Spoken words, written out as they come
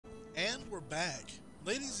back,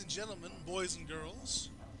 ladies and gentlemen, boys and girls,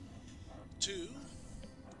 to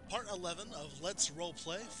part 11 of Let's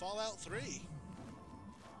Roleplay Fallout 3.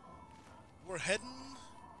 We're heading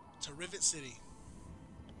to Rivet City.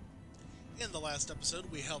 In the last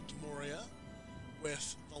episode, we helped Moria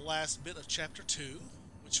with the last bit of Chapter 2,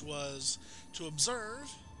 which was to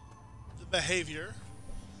observe the behavior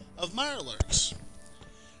of Mirelurks.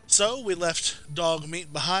 So, we left dog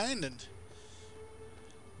meat behind and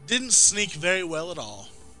didn't sneak very well at all.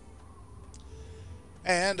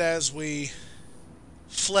 And as we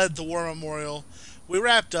fled the War Memorial, we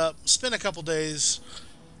wrapped up, spent a couple days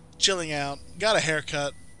chilling out, got a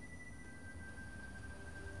haircut,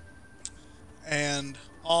 and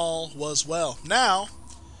all was well. Now,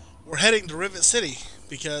 we're heading to Rivet City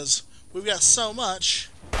because we've got so much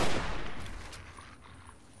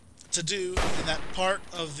to do in that part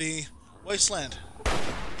of the wasteland. There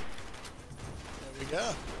we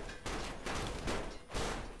go.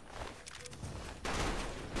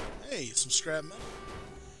 Hey, some scrap metal.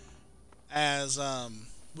 As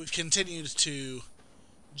we've continued to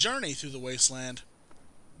journey through the wasteland,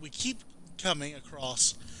 we keep coming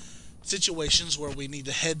across situations where we need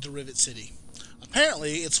to head to Rivet City.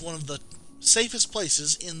 Apparently, it's one of the safest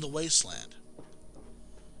places in the wasteland.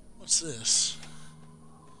 What's this?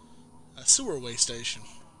 A sewer way station.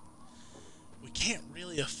 We can't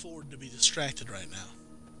really afford to be distracted right now.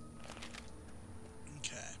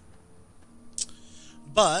 Okay.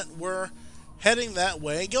 But we're heading that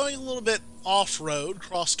way, going a little bit off-road,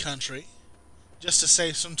 cross-country, just to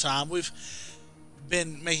save some time. We've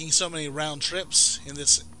been making so many round trips in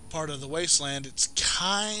this part of the wasteland, it's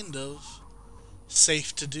kind of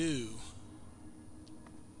safe to do.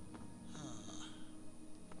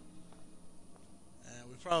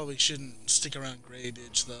 We probably shouldn't stick around Grey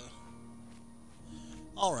Ditch, though.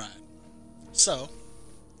 Alright. So,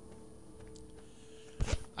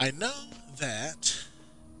 I know that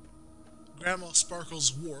Grandma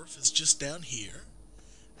Sparkle's wharf is just down here,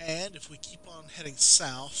 and if we keep on heading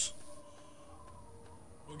south,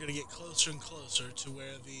 we're going to get closer and closer to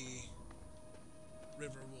where the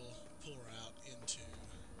river will pour out into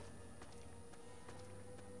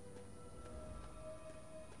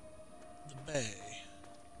the bay.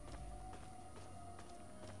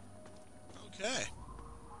 Okay.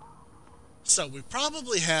 So we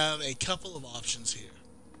probably have a couple of options here.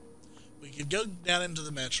 We could go down into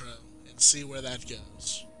the metro and see where that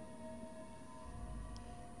goes.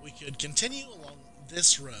 We could continue along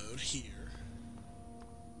this road here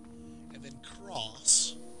and then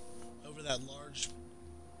cross over that large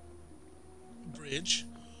bridge,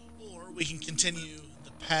 or we can continue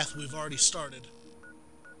the path we've already started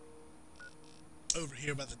over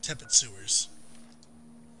here by the tepid sewers.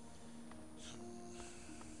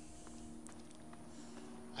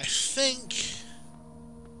 I think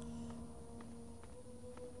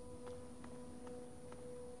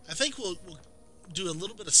we'll do a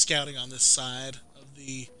little bit of scouting on this side of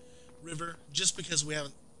the river, just because we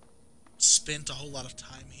haven't spent a whole lot of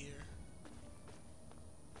time here.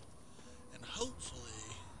 And hopefully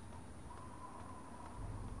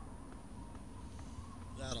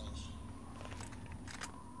that'll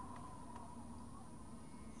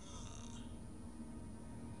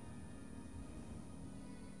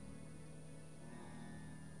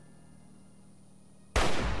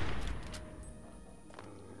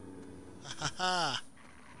ha.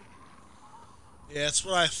 Yeah, that's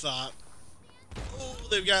what I thought. Oh,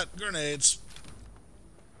 they've got grenades.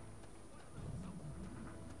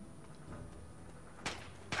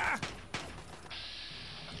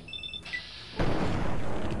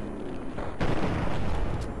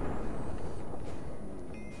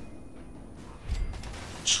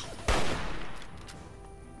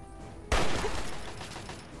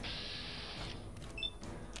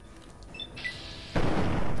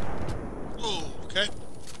 Oh, okay.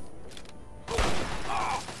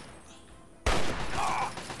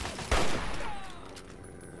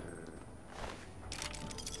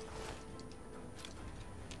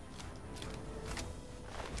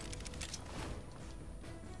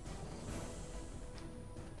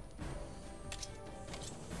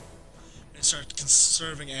 Start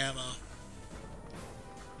conserving ammo.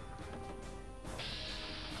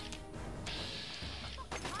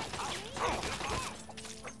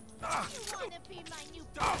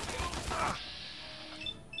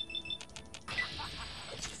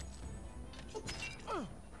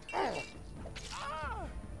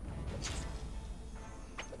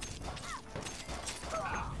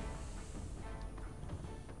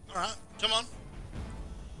 Alright, come on.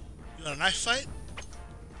 You want a knife fight?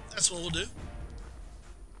 That's what we'll do.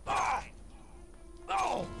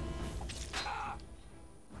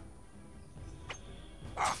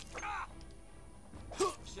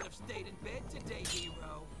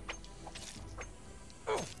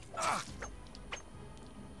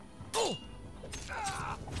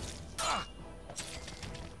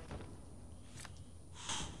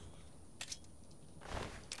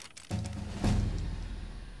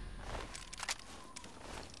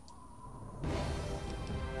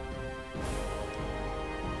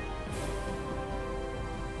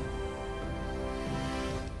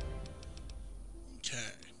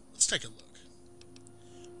 Let's take a look.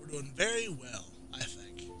 We're doing very well, I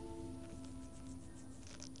think.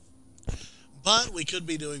 But we could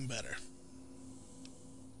be doing better.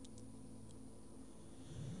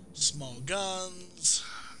 Small guns,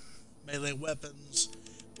 melee weapons.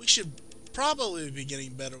 We should probably be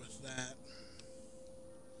getting better with that.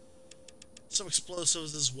 Some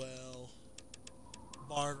explosives as well.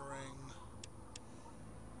 Bartering.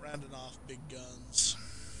 Rounding off big guns.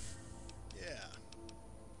 Yeah.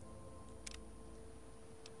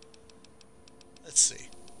 Let's see.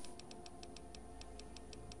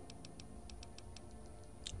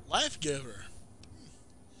 Life Giver.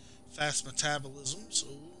 Fast metabolisms.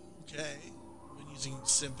 Okay. When using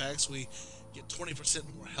Simpacks, we get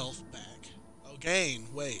 20% more health back. Oh, gain.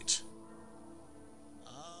 Wait.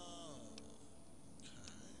 Oh.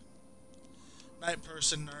 Okay. Night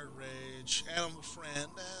Person, Nerd Rage, Animal Friend.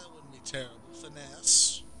 Wouldn't be terrible.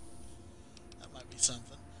 Finesse. That might be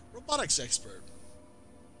something. Robotics Expert.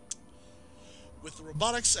 With the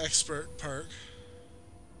Robotics Expert perk,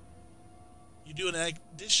 you do an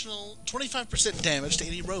additional 25% damage to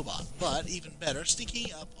any robot, but even better,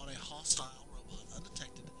 sneaking up on a hostile robot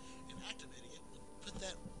undetected and activating it would put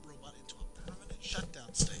that robot into a permanent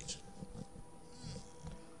shutdown state.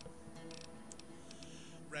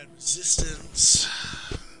 Rad Resistance.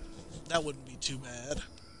 That wouldn't be too bad.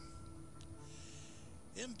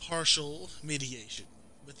 Impartial Mediation.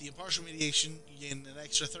 With the Impartial Mediation, you gain an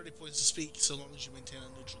extra 30 points to speak so long as you maintain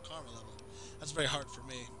a neutral karma level. That's very hard for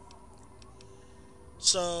me.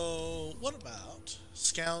 So, what about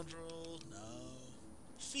Scoundrel? No.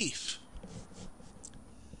 Thief.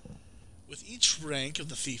 With each rank of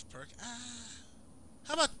the Thief perk,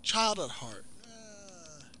 how about Child at Heart?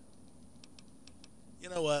 You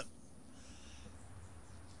know what?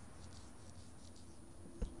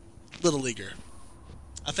 Little Leaguer.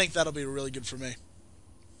 I think that'll be really good for me.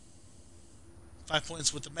 5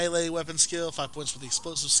 points with the melee weapon skill, 5 points with the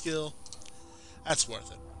explosive skill. That's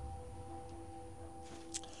worth it.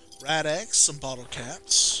 Rad X, some bottle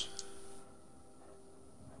caps.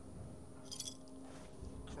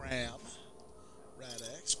 Cram. Rad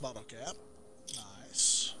X, bottle cap.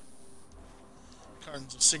 Nice.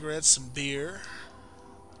 Cartons of cigarettes, some beer.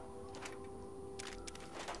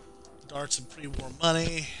 Darts and pre-war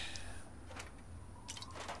money.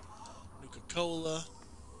 Nuka-Cola.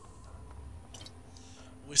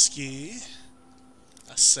 Whiskey.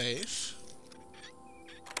 A safe.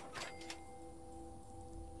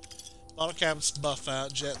 Bottle caps, buff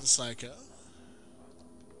out, Jet and Psycho.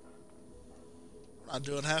 We're not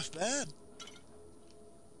doing half bad.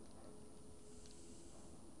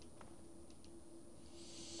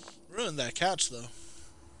 Ruined that couch though.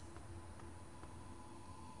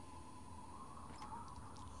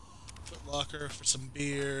 Footlocker for some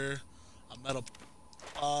beer. A metal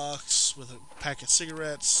box with a pack of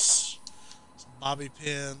cigarettes. Some bobby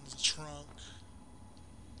pins, a trunk.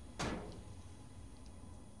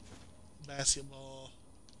 Basketball.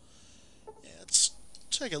 Yeah, let's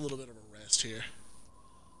take a little bit of a rest here.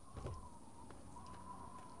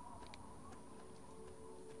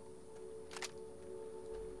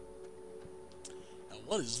 Now,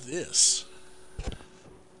 what is this?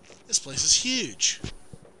 This place is huge.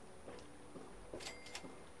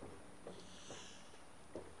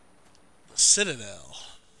 The Citadel.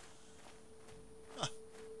 Huh.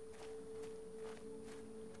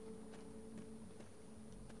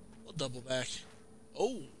 We'll double back.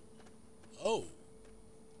 Oh. Oh.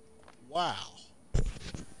 Wow.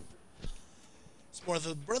 It's more of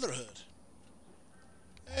the Brotherhood.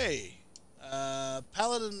 Hey.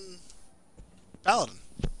 Paladin.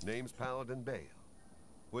 Name's Paladin Bale.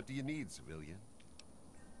 What do you need, civilian?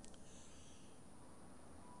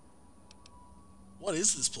 What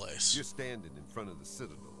is this place? You're standing in front of the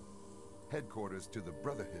Citadel, headquarters to the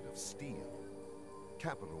Brotherhood of Steel,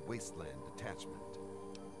 Capital Wasteland Detachment.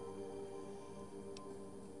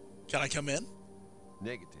 Can I come in?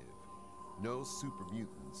 Negative. No super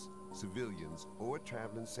mutants, civilians, or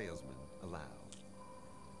traveling salesmen allowed.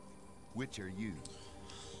 Which are you?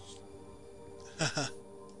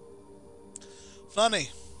 Funny.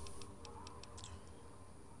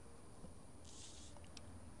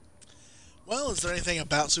 Well, is there anything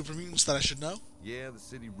about super mutants that I should know? Yeah, the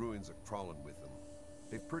city ruins are crawling with them.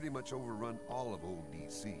 They've pretty much overrun all of old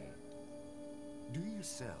DC. Do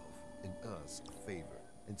yourself and us a favor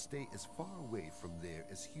and stay as far away from there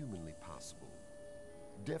as humanly possible.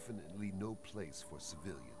 Definitely no place for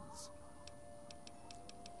civilians.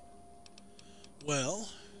 Well,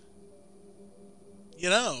 you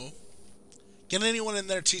know, can anyone in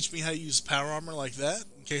there teach me how to use power armor like that,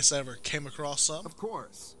 in case I ever came across some? Of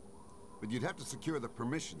course. But you'd have to secure the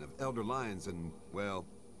permission of Elder Lyons and, well,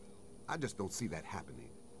 I just don't see that happening.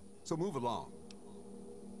 So move along.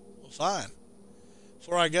 Well, fine.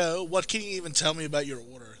 Before I go, what can you even tell me about your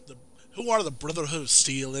order? Who are the Brotherhood of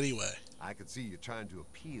Steel, anyway? I can see you're trying to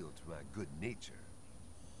appeal to my good nature.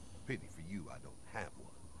 Pity for you I don't have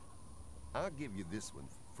one. I'll give you this one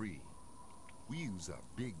for free. We use our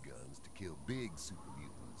big guns to kill big super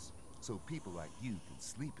mutants, so people like you can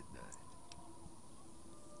sleep at night.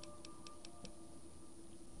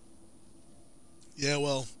 Yeah,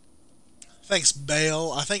 well, thanks,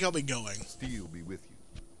 Bale. I think I'll be going. Steel be with you.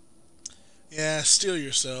 Yeah, steal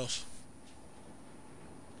yourself.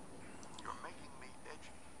 You're making me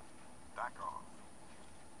edgy. Back off.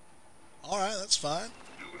 Alright, that's fine.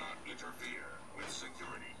 Do not interfere with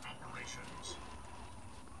security operations.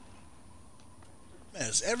 Man,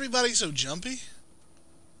 is everybody so jumpy?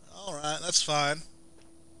 Alright, that's fine.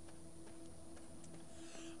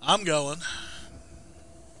 I'm going.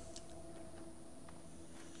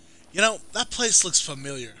 You know, that place looks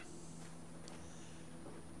familiar.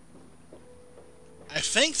 I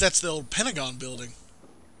think that's the old Pentagon building.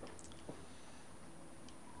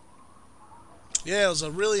 Yeah, it was a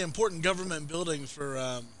really important government building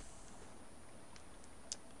for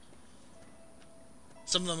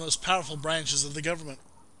some of the most powerful branches of the government.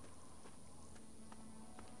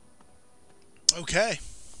 Okay.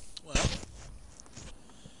 Well,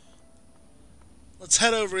 let's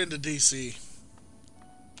head over into DC.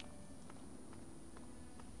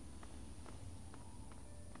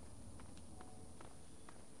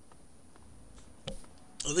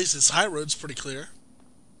 At least this high road's pretty clear.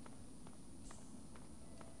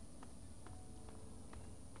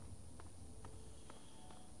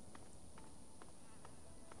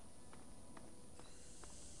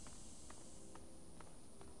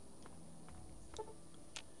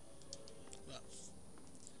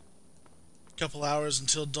 Couple hours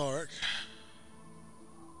until dark.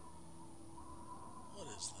 What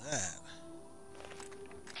is that?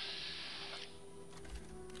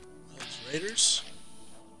 Those raiders?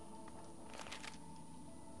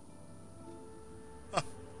 Huh.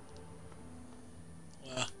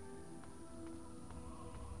 Well.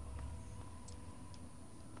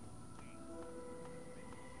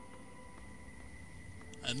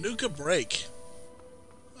 A Nuka break.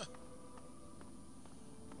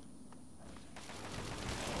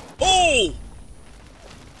 Oh!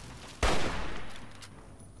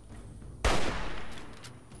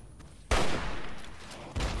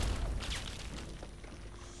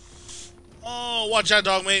 Oh, watch out,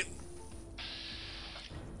 dog mate.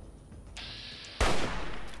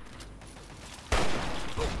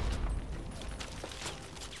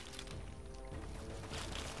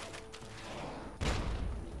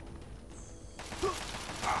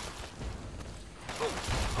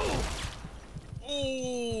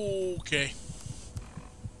 Okay.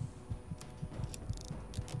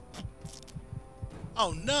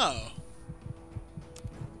 Oh no.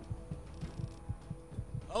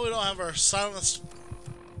 Oh, we don't have our silenced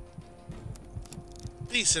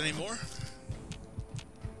beast anymore.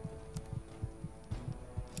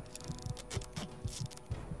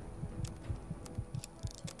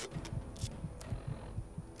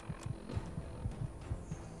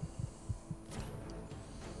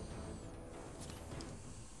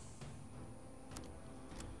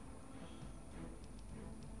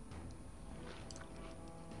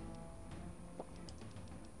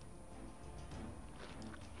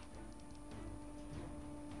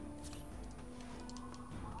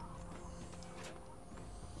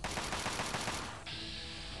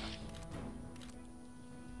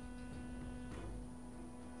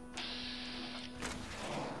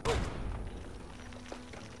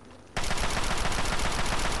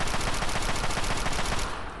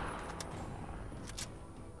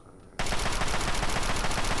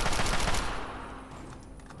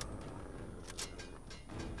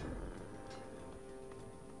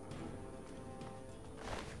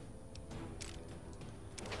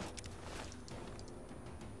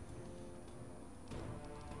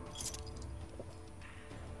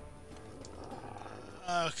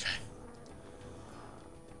 Okay.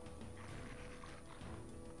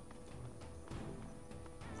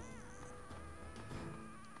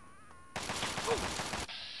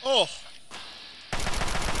 Oh.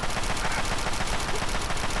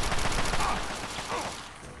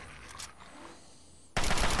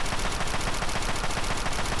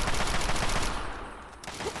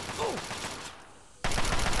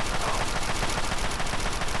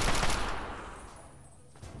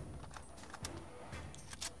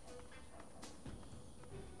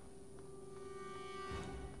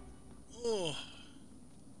 Oh.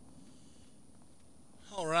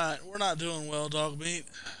 not doing well, dog meat.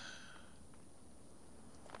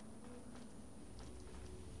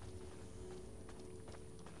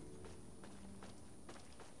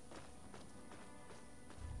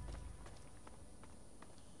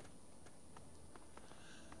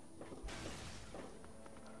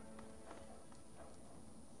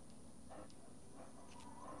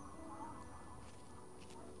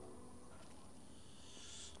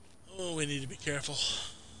 Oh, we need to be careful.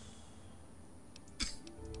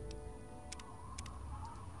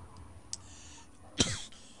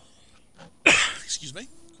 Excuse me.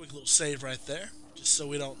 Quick little save right there, just so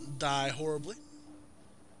we don't die horribly.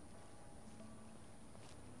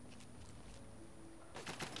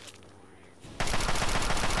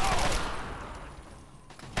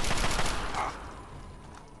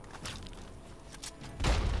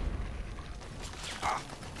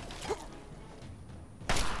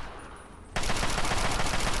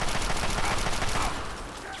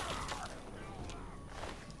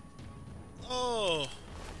 Oh.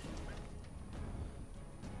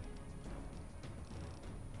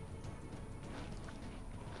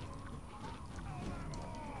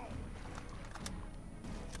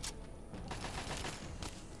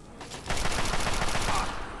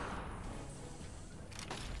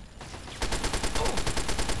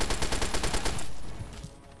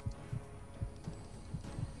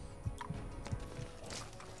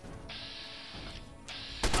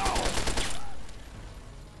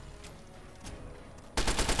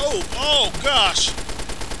 Oh, oh gosh.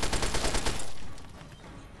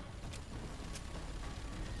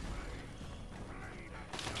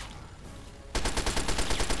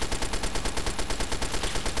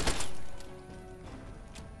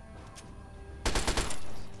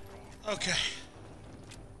 Okay.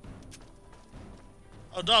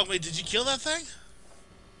 Oh, dog meat, did you kill that thing?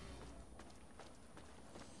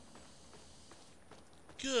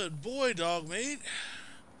 Good boy, dog meat.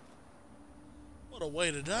 What a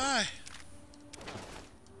way to die.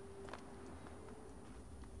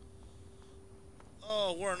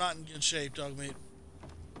 Oh, we're not in good shape, dog meat.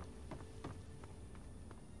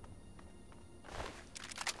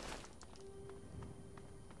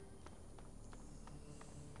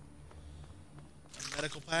 A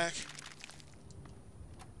medical pack.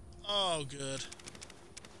 Oh, good.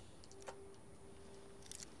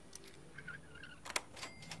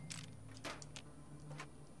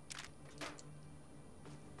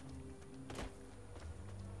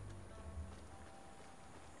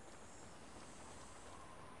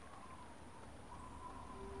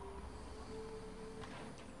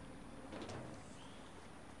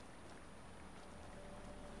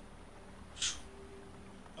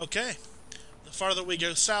 Okay. The farther we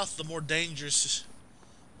go south, the more dangerous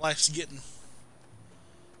life's getting.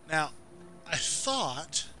 Now, I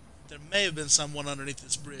thought there may have been someone underneath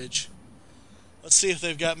this bridge. Let's see if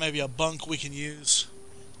they've got maybe a bunk we can use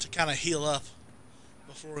to kind of heal up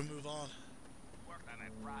before we move on. Worked on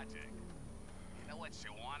that project. You know what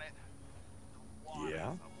you wanted? The waters Yeah?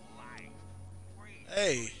 of life. Free.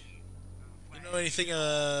 Hey, you know anything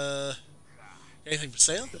for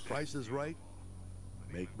sale? The price is right.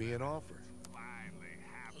 Make me an offer. Finally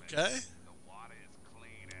happened. Okay. The water is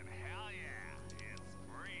clean and hell yeah, it's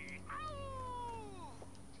free. Ow!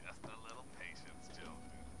 Just a little patience,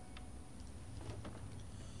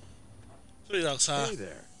 children. $3, huh? Hey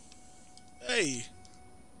there. Hey.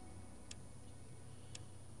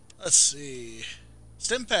 Let's see.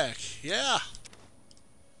 Stim pack. Yeah.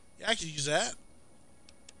 Yeah, I could use that.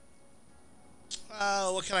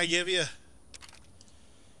 What can I give you?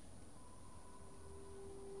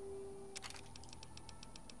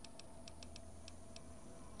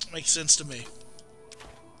 Makes sense to me.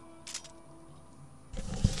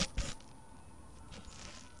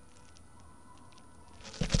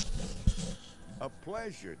 A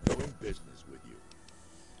pleasure doing business with you.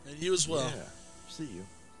 And you as well. Yeah. See you.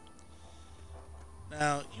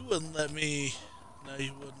 Now, you wouldn't let me... No,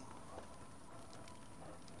 you wouldn't.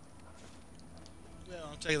 Yeah,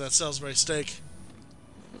 I'll take that Salisbury steak.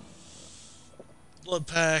 Blood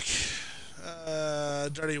pack.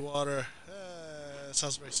 Dirty water.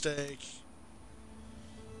 Salisbury steak.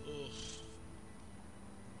 Oof.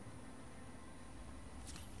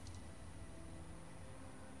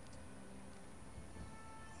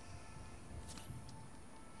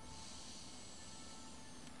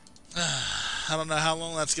 I don't know how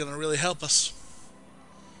long that's going to really help us.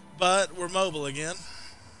 But we're mobile again.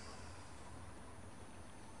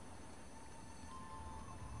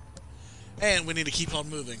 And we need to keep on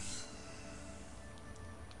moving.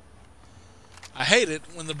 I hate it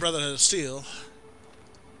when the Brotherhood of Steel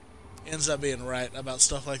ends up being right about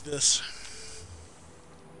stuff like this.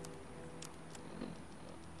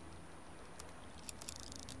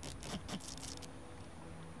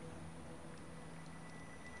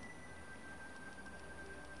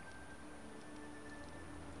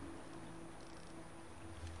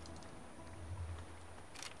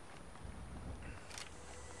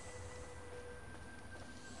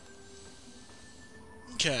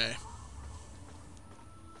 Okay.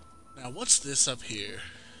 Now, what's this up here?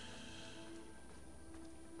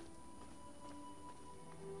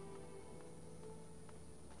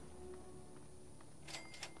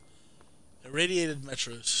 Irradiated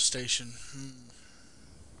metro station.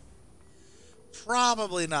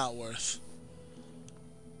 Probably not worth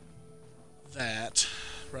that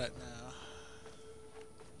right now.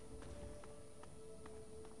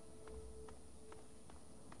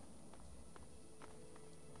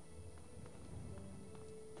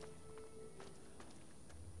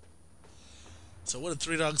 So what did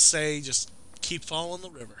Three Dogs say? Just keep following the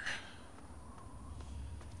river.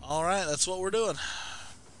 Alright, that's what we're doing.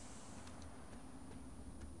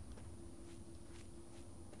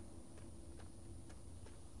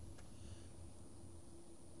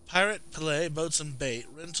 Pirate Play, Boats and Bait,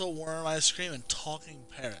 Rental, Worm, Ice Cream, and Talking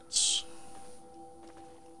Parrots.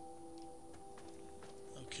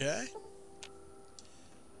 Okay.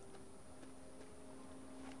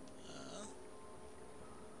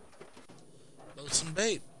 Boats and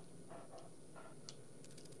Bait.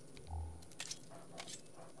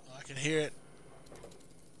 Oh, I can hear it.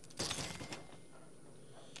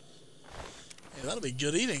 Yeah, that'll be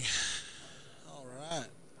good eating. Alright.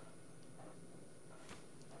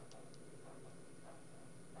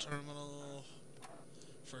 Terminal.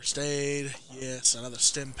 First aid. Yes, another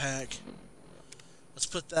stim pack. Let's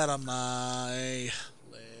put that on my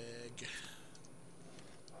leg.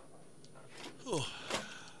 Whew.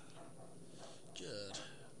 Good.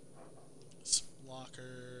 Some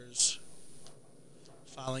lockers.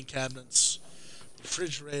 Filing cabinets.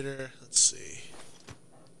 Refrigerator. Let's see.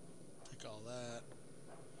 Take all that.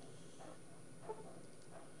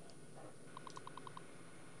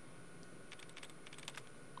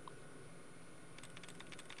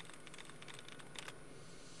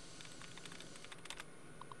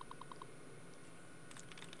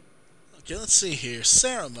 Okay, let's see here.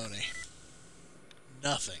 Ceremony.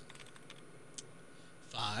 Nothing.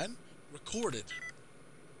 Fine. Recorded.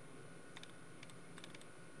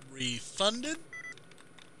 Refunded.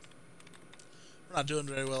 We're not doing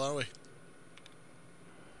very well, are we?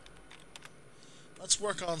 Let's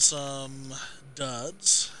work on some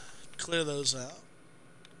duds. Clear those out.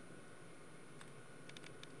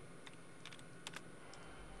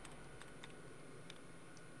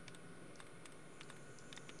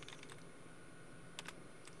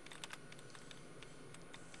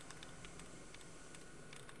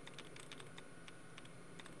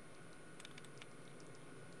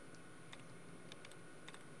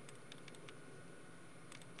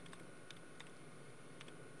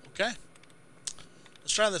 Okay.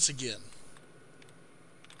 Let's try this again.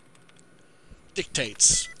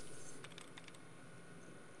 Dictates.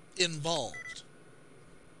 Involved.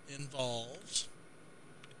 Involved.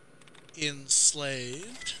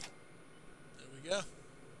 Enslaved. There we go.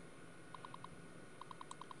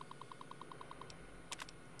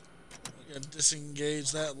 We're going to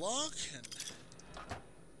disengage that lock, and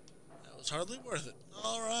that was hardly worth it.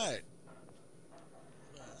 Alright.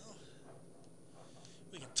 Well,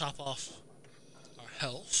 we can top off our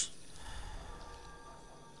health.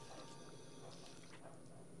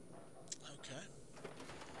 Okay.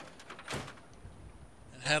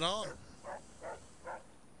 And head on.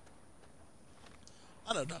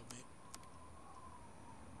 I know dog meat.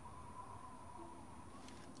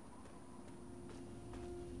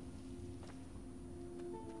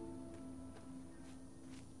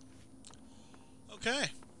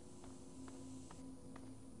 Okay.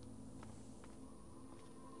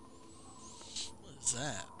 What is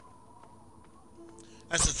that?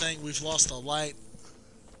 That's the thing, we've lost the light.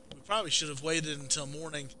 We probably should have waited until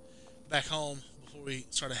morning back home before we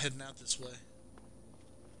started heading out this way.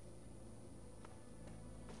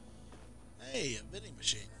 Hey, a vending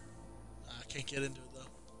machine. I can't get into it though.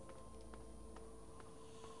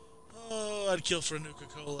 Oh, I'd kill for a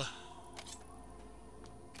Nuka-Cola.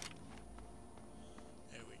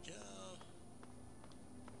 There we go.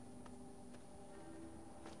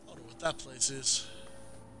 I wonder what that place is.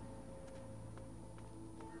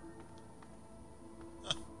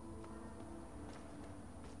 Huh.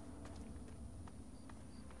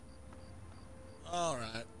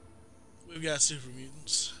 Alright. We've got super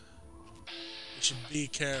mutants. We should be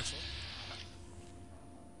careful.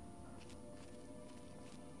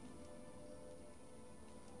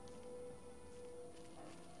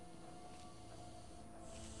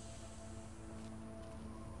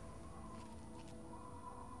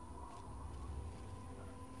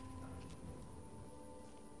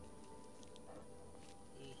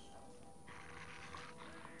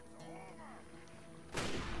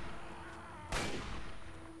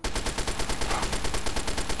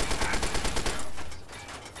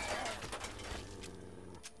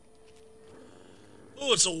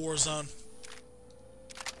 Oh, it's a war zone.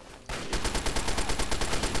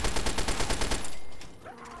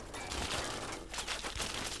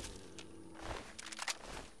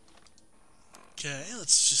 Okay,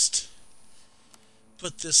 let's just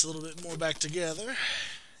put this a little bit more back together.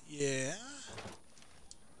 Yeah.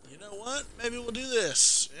 You know what? Maybe we'll do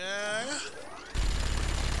this. Yeah.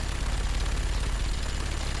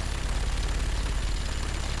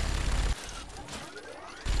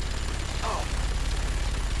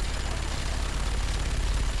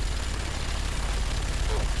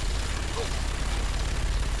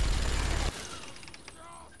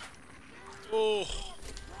 Oh.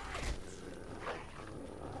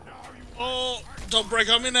 Oh, don't break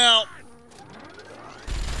on me now.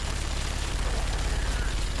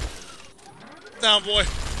 Down, boy.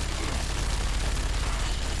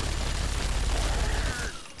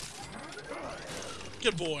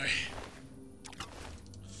 Good boy.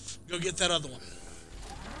 Go get that other one.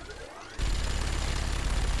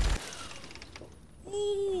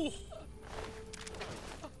 Ooh.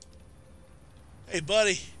 Hey,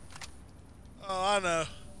 buddy. Oh, I know.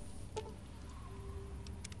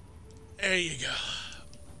 There you go.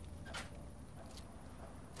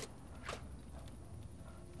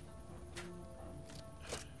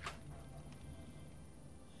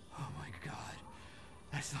 Oh my God.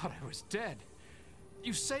 I thought I was dead.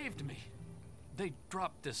 You saved me. They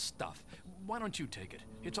dropped this stuff. Why don't you take it?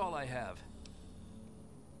 It's all I have.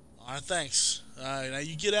 All right, thanks. All right, now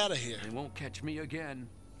you get out of here. They won't catch me again.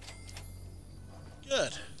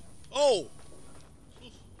 Good. Oh!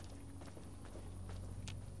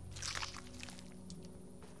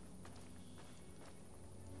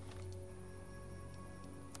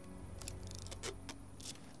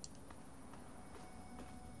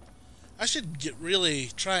 I should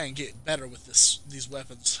try and get better with these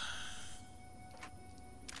weapons.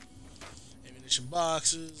 Ammunition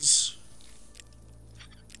boxes.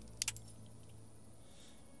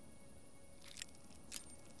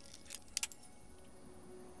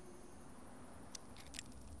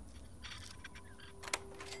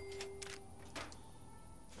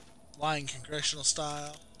 Lying congressional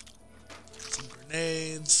style. Some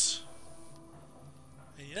grenades.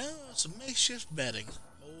 And you know, some makeshift bedding.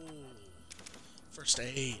 Oh, first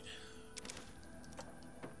aid.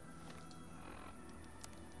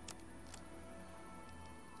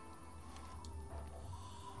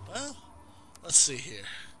 Well, let's see here.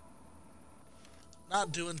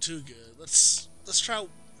 Not doing too good. Let's try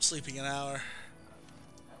sleeping an hour.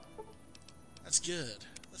 That's good.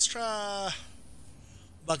 Let's try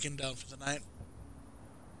bucking down for the night.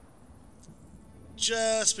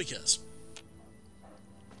 Just because.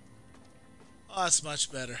 Oh, that's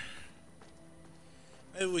much better.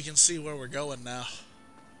 Maybe we can see where we're going now.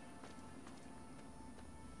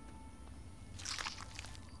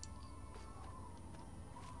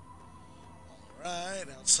 Alright,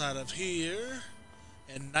 outside of here,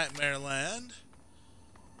 in Nightmare Land.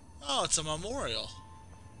 Oh, it's a memorial.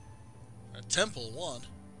 A temple, one.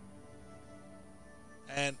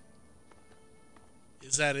 And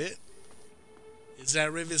is that it? Is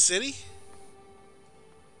that Rivet City?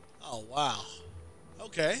 Oh, wow.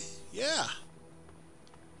 Okay, yeah.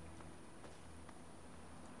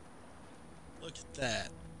 Look at that.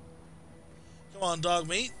 Come on, dog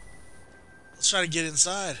meat. Let's try to get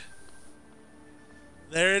inside.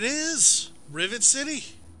 There it is. Rivet City.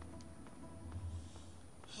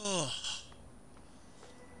 Oh.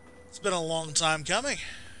 It's been a long time coming.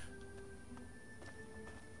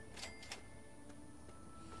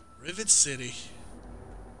 Rivet City.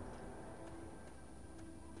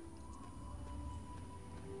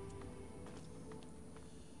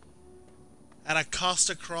 At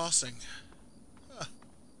Acosta Crossing. Huh.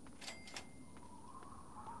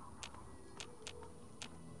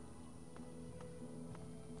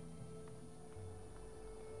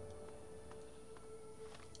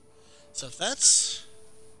 So if that's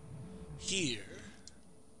here,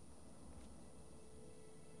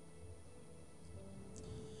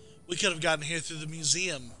 we could have gotten here through the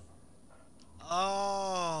museum.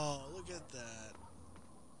 Oh, look at that.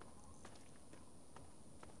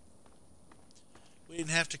 We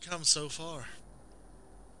didn't have to come so far.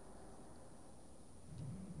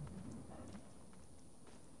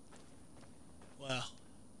 Well,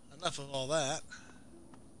 enough of all that.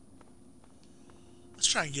 Let's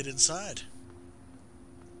try and get inside.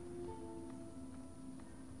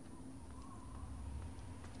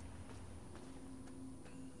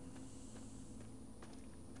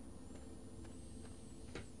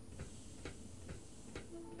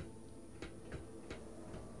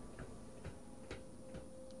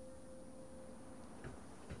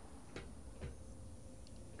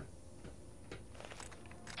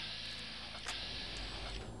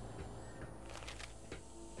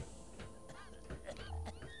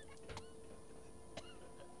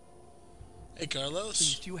 Hey, Carlos.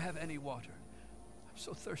 Please, do you have any water? I'm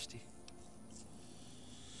so thirsty.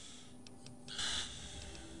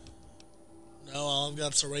 No, all I've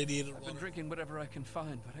got is irradiated I've been water. drinking whatever I can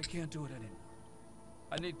find, but I can't do it anymore.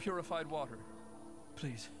 I need purified water.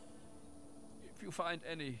 Please. If you find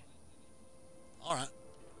any. All right.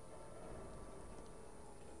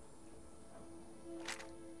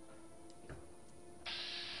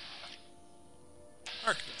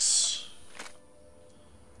 Darkness.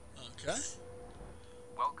 Okay.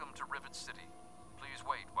 Welcome to Rivet City. Please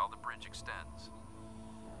wait while the bridge extends.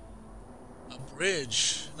 A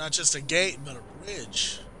bridge. Not just a gate, but a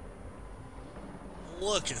bridge.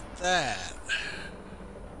 Look at that.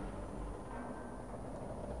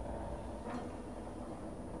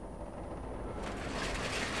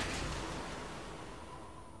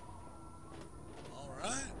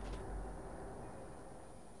 Alright.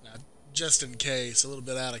 Now, just in case, a little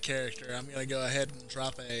bit out of character, I'm going to go ahead and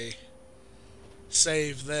drop a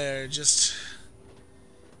save there, just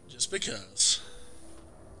because.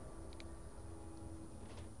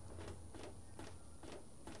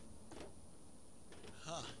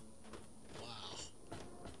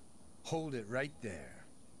 Hold it right there.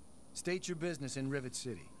 State your business in Rivet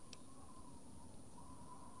City.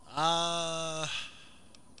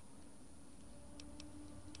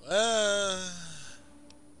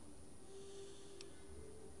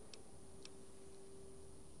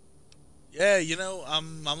 Yeah, you know,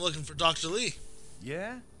 I'm looking for Dr. Lee.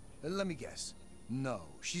 Yeah? Let me guess. No,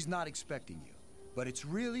 she's not expecting you. But it's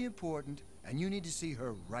really important, and you need to see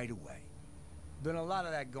her right away. Been a lot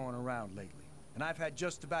of that going around lately, and I've had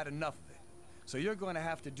just about enough of it. So you're going to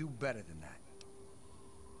have to do better than that.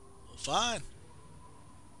 Well, fine.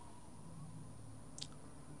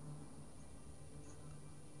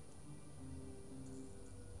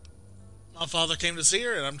 My father came to see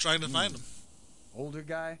her, and I'm trying to find him. Older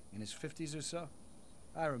guy, in his 50s or so?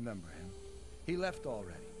 I remember him. He left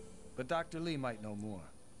already, but Dr. Lee might know more.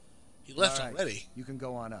 He left All right, already? You can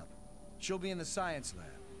go on up. She'll be in the science lab.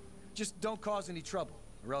 Just don't cause any trouble,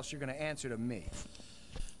 or else you're going to answer to me.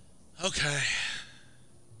 Okay.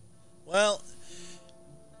 Well,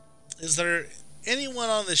 is there anyone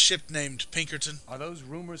on this ship named Pinkerton? Are those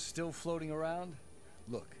rumors still floating around?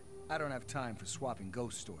 Look, I don't have time for swapping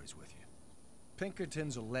ghost stories with you.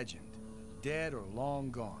 Pinkerton's a legend, dead or long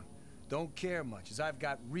gone. Don't care much, as I've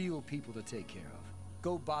got real people to take care of.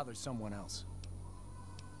 Go bother someone else.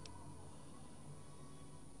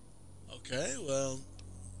 Okay, well,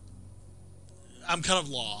 I'm kind of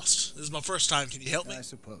lost. This is my first time. Can you help me? I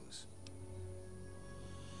suppose.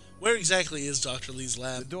 Where exactly is Dr. Lee's The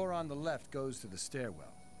lab? door on the left goes to the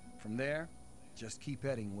stairwell. From there, just keep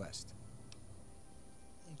heading west.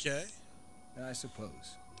 Okay. I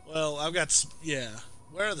suppose. Well, I've got... Yeah.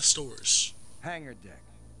 Where are the stores? Hangar deck,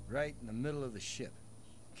 right in the middle of the ship.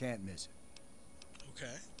 Can't miss it.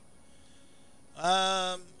 Okay.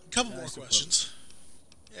 Couple I more suppose. questions.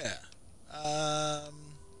 Yeah.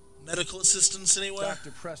 Medical assistance anywhere?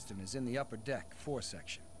 Dr. Preston is in the upper deck, 4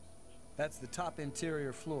 section. That's the top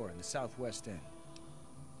interior floor in the southwest end.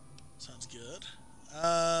 Sounds good.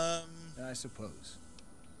 I suppose.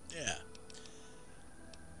 Yeah.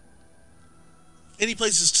 Any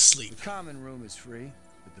places to sleep? The common room is free,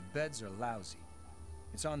 but the beds are lousy.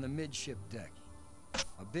 It's on the midship deck.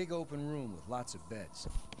 A big open room with lots of beds.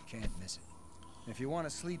 You can't miss it. If you want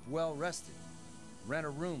to sleep well rested, rent a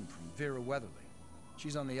room from Vera Weatherly.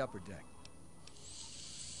 She's on the upper deck.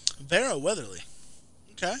 Vera Weatherly.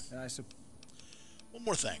 Okay. I suppose One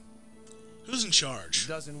more thing. Who's in charge? it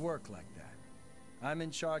doesn't work like that. I'm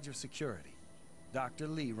in charge of security. Dr.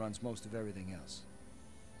 Lee runs most of everything else.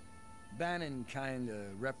 Bannon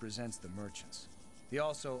kinda represents the merchants. He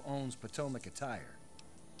also owns Potomac Attire.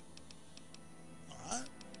 Alright.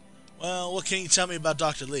 Well, what can you tell me about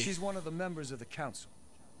Dr. Lee? She's one of the members of the council.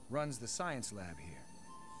 Runs the science lab here.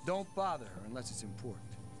 Don't bother her unless it's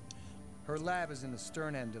important. Her lab is in the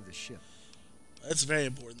stern end of the ship. That's very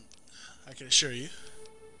important, I can assure you.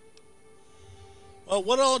 Well,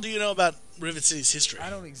 what all do you know about Rivet City's history? I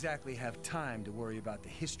don't exactly have time to worry about the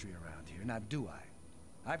history around here, now do I?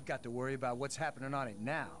 I've got to worry about what's happening on it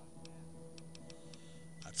now.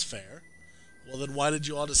 That's fair. Well, then why did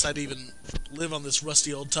you all decide to even live on this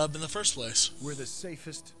rusty old tub in the first place? We're the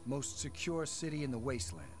safest, most secure city in the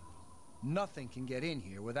wasteland. Nothing can get in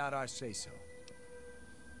here without our say-so.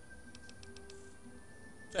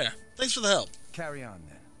 Fair. Thanks for the help. Carry on,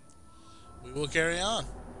 then. We will carry on.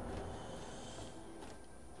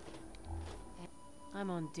 I'm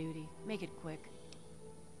on duty. Make it quick.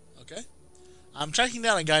 Okay. I'm tracking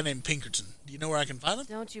down a guy named Pinkerton. Do you know where I can find him?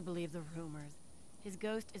 Don't you believe the rumors. His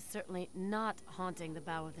ghost is certainly not haunting the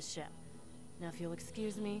bow of the ship. Now, if you'll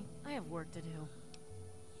excuse me, I have work to do.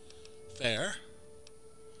 Fair.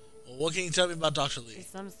 Well, what can you tell me about Dr. Lee? He's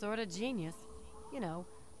some sort of genius. You know,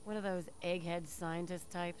 one of those egghead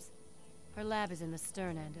scientist types. Her lab is in the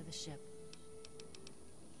stern end of the ship.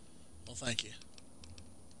 Well, thank you.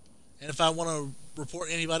 And if I want to report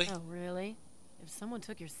anybody? Oh, really? If someone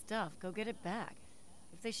took your stuff, go get it back.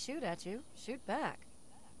 If they shoot at you, shoot back.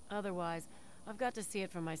 Otherwise, I've got to see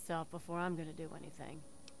it for myself before I'm going to do anything.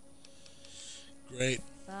 Great.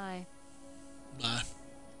 Bye. Bye.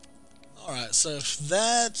 Alright, so if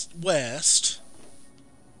that's west,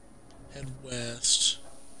 head west.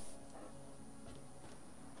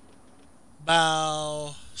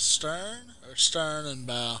 Bow, stern? Or stern and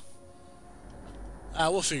bow?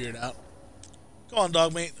 We'll figure it out. Go on,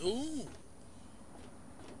 dog mate. Ooh.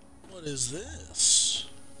 What is this?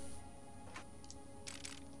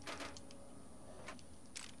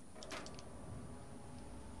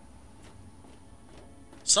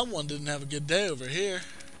 Someone didn't have a good day over here.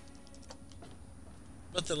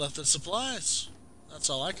 But they left their supplies. That's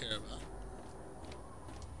all I care about.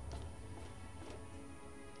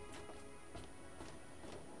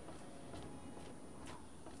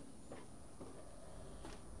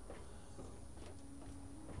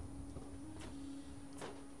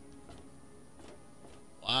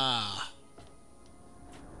 Wow.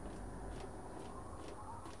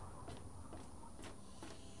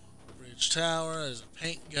 Bridge tower, there's a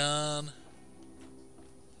paint gun.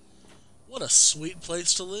 What a sweet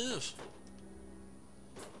place to live.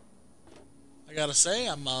 I gotta say,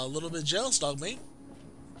 I'm a little bit jealous, dog mate.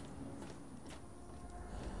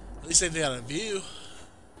 At least they got a view.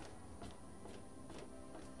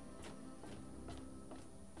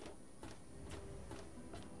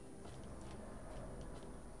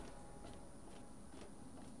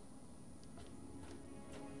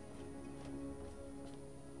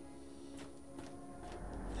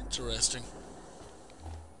 Interesting.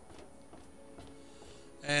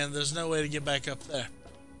 And there's no way to get back up there.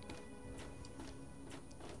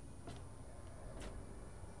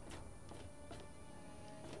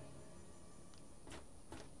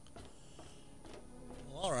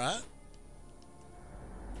 Well, alright.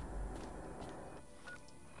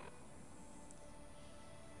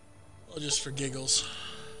 Well, just for giggles.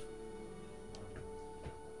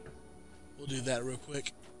 We'll do that real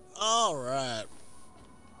quick. Alright.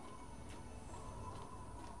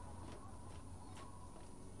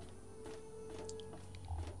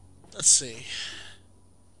 Let's see.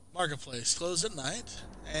 Marketplace closed at night,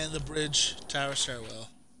 and the bridge tower stairwell.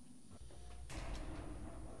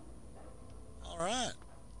 Alright.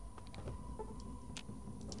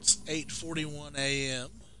 It's 8:41 a.m.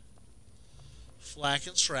 Flak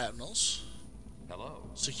and shrapnels. Hello.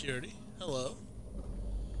 Security. Hello.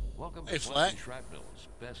 Welcome Hey, to Flak Flak. and Shrapnel's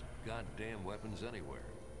best goddamn weapons anywhere.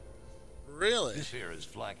 Really? This here is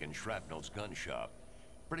Flak and Shrapnel's gun shop.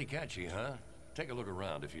 Pretty catchy, huh? Take a look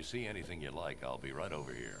around. If you see anything you like, I'll be right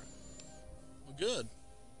over here. Well, good.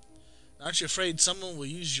 Aren't you afraid someone will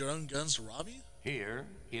use your own guns to rob you? Here,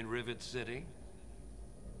 in Rivet City,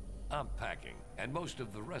 I'm packing, and most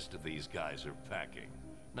of the rest of these guys are packing.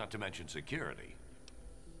 Not to mention security.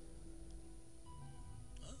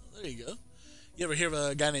 Oh, there you go. You ever hear of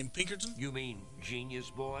a guy named Pinkerton? You mean Genius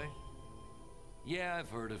Boy? Yeah, I've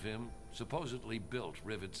heard of him. Supposedly built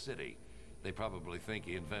Rivet City. They probably think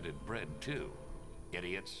he invented bread, too.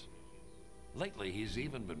 Idiots. Lately, he's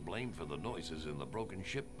even been blamed for the noises in the broken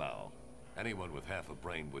ship bow. Anyone with half a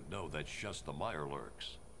brain would know that's just the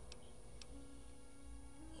Mirelurks.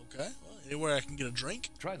 Okay. Well, anywhere I can get a drink?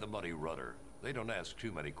 Try the Muddy Rudder. They don't ask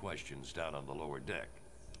too many questions down on the lower deck.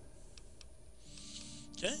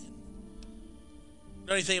 Okay.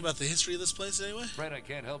 Know anything about the history of this place, anyway? Afraid I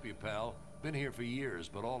can't help you, pal. Been here for years,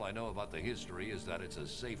 but all I know about the history is that it's a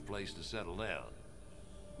safe place to settle down.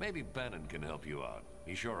 Maybe Bannon can help you out.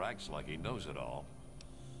 He sure acts like he knows it all.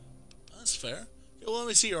 That's fair. Okay, well, let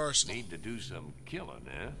me see your arsenal. Need to do some killing,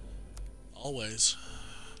 eh? Always.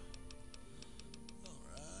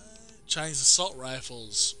 Alright. Chinese assault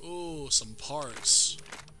rifles. Ooh, some parts.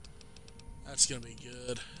 That's gonna be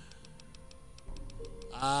good.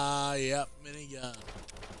 Ah, yep, minigun.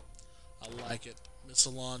 I like it.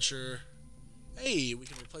 Missile launcher. Hey, we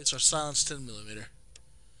can replace our silenced 10mm.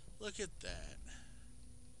 Look at that.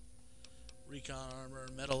 Recon armor,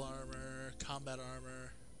 metal armor, combat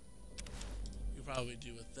armor. You probably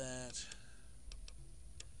do with that.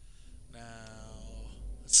 Now,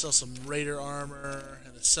 let's sell some raider armor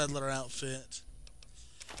and a settler outfit.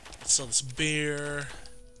 Let's sell this beer.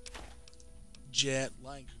 Jet,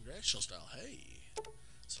 light congressional style. Hey.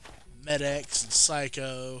 Some Med-X and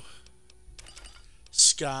Psycho.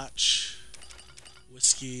 Scotch.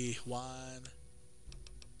 whiskey, wine,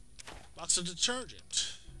 box of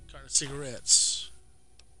detergent, carton of cigarettes,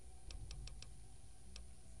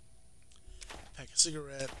 pack of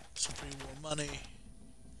cigarette, some pre-war money.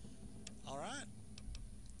 Alright.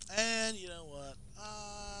 And you know what?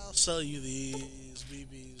 I'll sell you these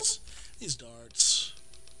BBs, these darts,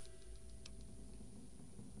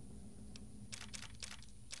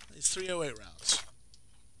 these 308 rounds.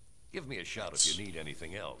 Give me a shout if you need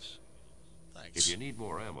anything else. Thanks. If you need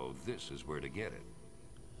more ammo, this is where to get it.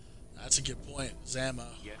 That's a good point. Zammo.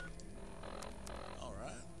 Yeah.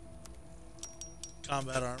 Alright.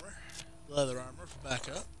 Combat armor. Leather armor for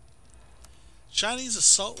backup. Chinese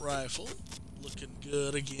assault rifle. Looking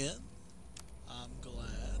good again. I'm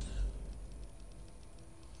glad.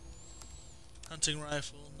 Hunting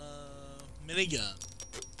rifle, no. Minigun.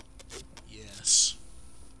 Yes.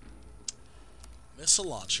 Missile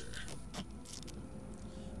launcher.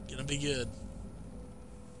 Gonna be good.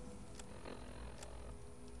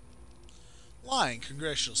 Lying,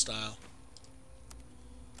 congressional style.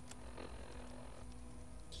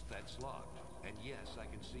 That's locked. And yes, I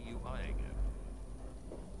can see you eyeing it.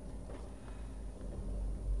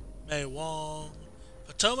 May Wong.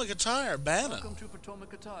 Potomac attire, Bannon. Welcome to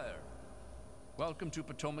Potomac Attire. Welcome to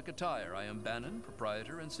Potomac Attire. I am Bannon,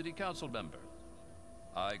 proprietor and city council member.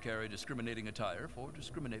 I carry discriminating attire for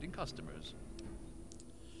discriminating customers.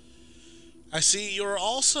 I see you're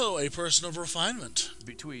also a person of refinement.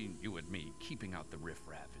 Between you and me, keeping out the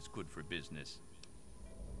riffraff is good for business.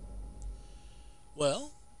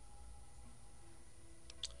 Well,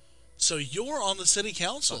 so you're on the city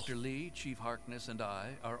council. Dr. Lee, Chief Harkness, and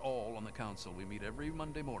I are all on the council. We meet every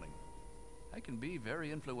Monday morning. I can be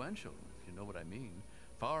very influential, if you know what I mean.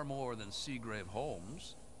 Far more than Seagrave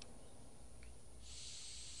Holmes.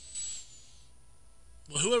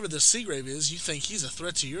 Well, whoever this Seagrave is, you think he's a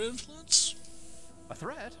threat to your influence? A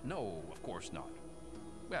threat? No, of course not.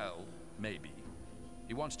 Well, maybe.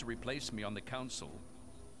 He wants to replace me on the council.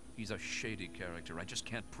 He's a shady character. I just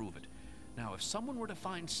can't prove it. Now, if someone were to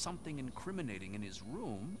find something incriminating in his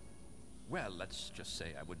room, well, let's just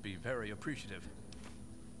say I would be very appreciative.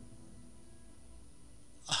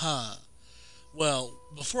 Well,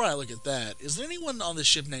 before I look at that, is there anyone on this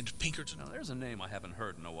ship named Pinkerton? Now, there's a name I haven't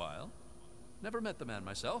heard in a while. Never met the man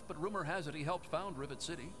myself, but rumor has it he helped found Rivet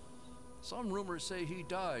City. Some rumors say he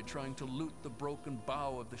died trying to loot the broken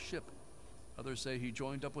bow of the ship. Others say he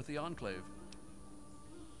joined up with the Enclave.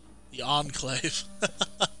 The Enclave.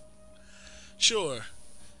 Sure.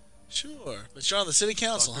 But you're on the city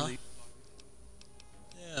council, Dr. huh? Lee.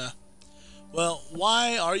 Yeah. Well,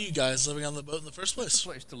 why are you guys living on the boat in the first It's place? a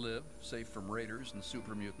place to live, safe from raiders and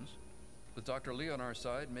super mutants. With Dr. Lee on our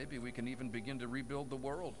side, maybe we can even begin to rebuild the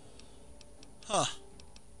world. Huh.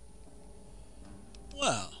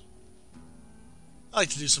 Well, I like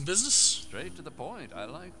to do some business. Straight to the point. I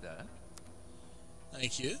like that.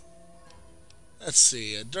 Thank you. Let's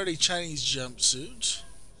see, a dirty Chinese jumpsuit.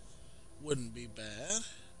 Wouldn't be bad.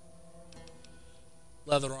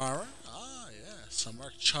 Leather armor. Ah, yes, a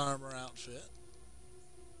Mark Charmer outfit.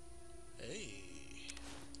 Hey.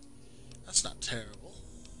 That's not terrible.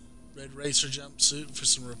 Red racer jumpsuit for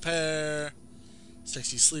some repair.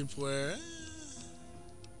 Sexy sleepwear.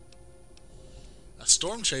 A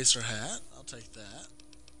storm chaser hat. I'll take that.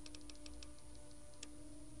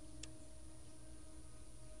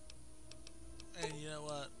 And you know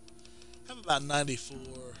what? I have about 94,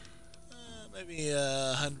 maybe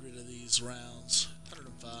 100 of these rounds.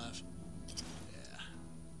 105. Yeah.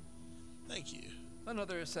 Thank you.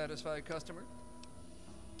 Another satisfied customer.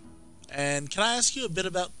 And can I ask you a bit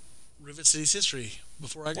about Rivet City's history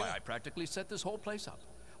before I go? Why, I practically set this whole place up.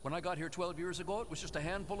 When I got here 12 years ago, it was just a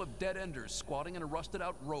handful of dead-enders squatting in a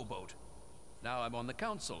rusted-out rowboat. Now I'm on the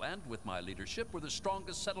council, and with my leadership, we're the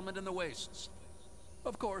strongest settlement in the wastes.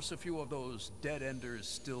 Of course, a few of those dead-enders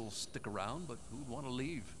still stick around, but who'd want to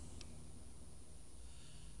leave?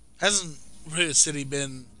 Hasn't Rivet City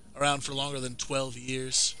been around for longer than 12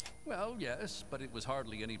 years? Well, yes, but it was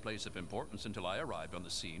hardly any place of importance until I arrived on the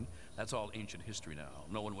scene. That's all ancient history now.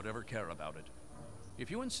 No one would ever care about it. If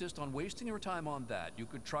you insist on wasting your time on that, you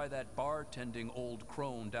could try that bartending old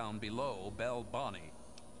crone down below, Belle Bonnie.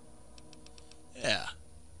 Yeah.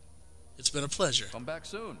 It's been a pleasure. Come back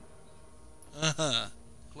soon. Uh-huh.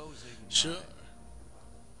 Closing. Sure.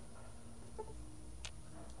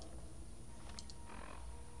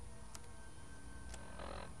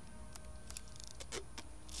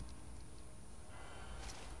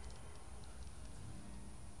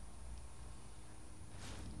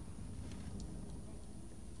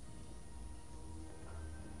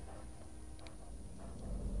 time.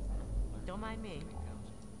 Don't mind me.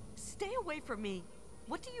 Stay away from me.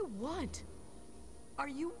 What do you want? Are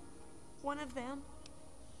you one of them?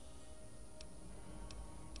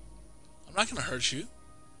 I'm not gonna hurt you.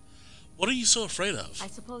 What are you so afraid of? I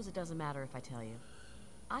suppose it doesn't matter if I tell you.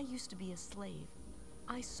 I used to be a slave.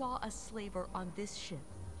 I saw a slaver on this ship.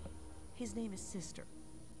 His name is Sister.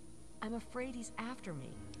 I'm afraid he's after me.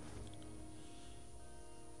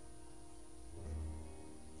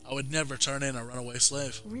 I would never turn in a runaway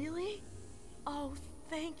slave. Really? Oh,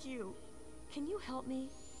 thank you. Can you help me?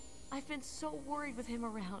 I've been so worried with him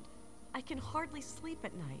around. I can hardly sleep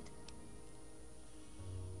at night.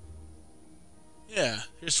 Yeah,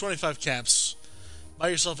 here's 25 caps. Buy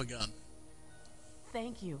yourself a gun.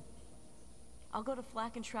 Thank you. I'll go to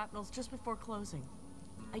Flak and Shrapnel's just before closing.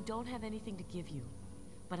 I don't have anything to give you,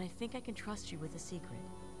 but I think I can trust you with a secret.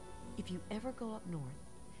 If you ever go up north,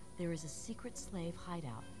 there is a secret slave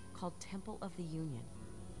hideout called Temple of the Union.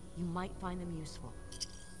 You might find them useful.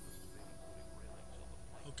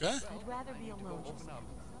 Okay. I'd rather be alone just now.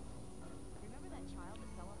 Remember that child that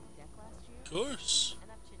fell off the deck last year? Of course.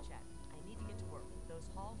 Enough chit-chat. I need to get to work. Those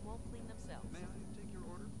halls won't clean themselves. May I take your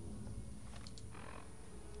order?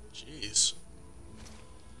 Jeez.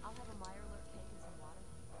 I'll have a Mirelurk cake and some water.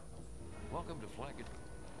 Welcome to Flaggett.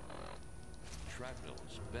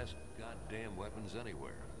 Shrapnel's best goddamn weapons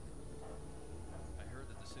anywhere. I heard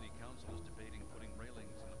that the city council is debating putting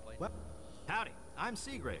railings in the place. Well, howdy. I'm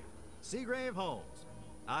Seagrave. Seagrave Holmes.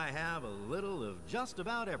 I have a little of just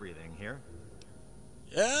about everything here.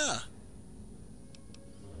 Yeah.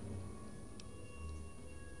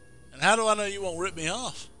 And how do I know you won't rip me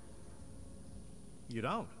off? You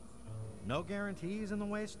don't. No guarantees in the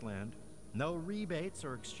wasteland. No rebates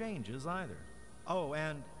or exchanges either. Oh,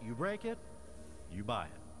 and you break it, you buy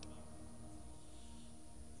it.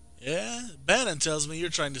 Yeah, Bannon tells me you're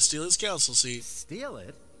trying to steal his council seat. Steal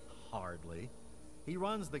it? Hardly. He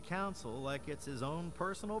runs the council like it's his own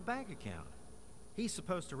personal bank account. He's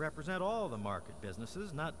supposed to represent all the market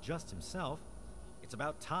businesses, not just himself. It's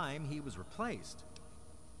about time he was replaced.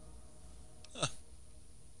 Huh.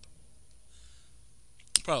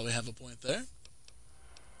 Probably have a point there.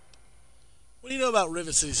 What do you know about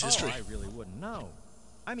Rivet City's history? Oh, I really wouldn't know.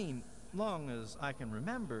 I mean, long as I can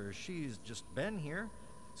remember, she's just been here,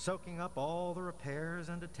 soaking up all the repairs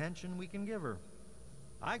and attention we can give her.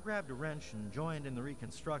 I grabbed a wrench and joined in the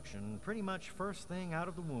reconstruction pretty much first thing out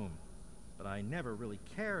of the womb. But I never really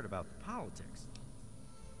cared about the politics.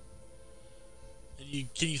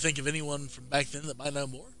 And can you think of anyone from back then that might know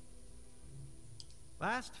more?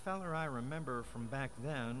 Last feller I remember from back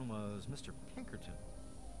then was Mr. Pinkerton.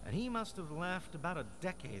 And he must have left about a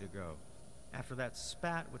decade ago, after that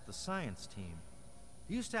spat with the science team.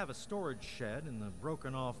 He used to have a storage shed in the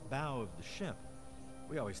broken-off bow of the ship.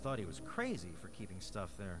 We always thought he was crazy for keeping stuff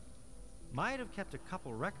there. Might have kept a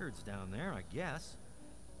couple records down there, I guess.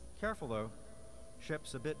 Careful, though.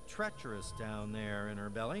 Ship's a bit treacherous down there in her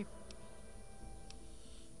belly.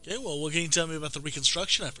 Okay, well, what can you tell me about the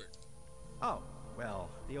reconstruction effort? Oh, well,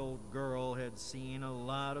 the old girl had seen a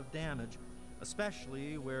lot of damage,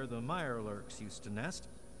 especially where the Mirelurks used to nest,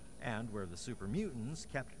 and where the super mutants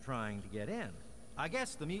kept trying to get in. I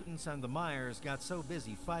guess the mutants and the Myers got so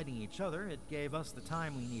busy fighting each other, it gave us the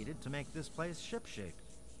time we needed to make this place shipshape.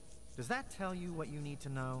 Does that tell you what you need to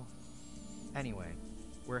know? Anyway,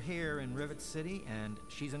 we're here in Rivet City, and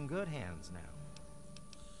she's in good hands now.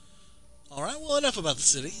 Alright, well, enough about the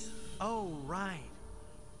city. Oh, right.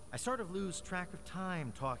 I sort of lose track of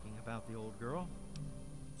time talking about the old girl.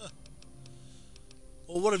 Huh.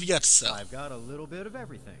 Well, what have you got to sell? I've got a little bit of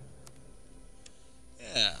everything.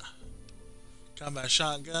 Yeah. Combat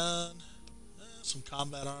shotgun, some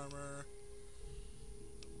combat armor.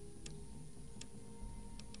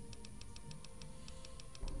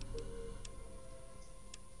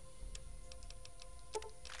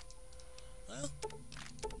 Well,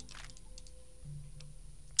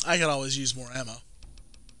 I could always use more ammo.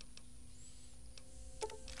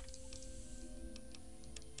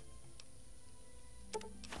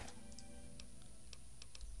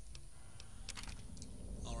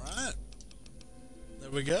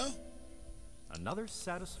 There we go. Another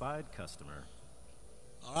satisfied customer.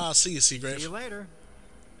 All right, I'll see you, Seagrave. See you later.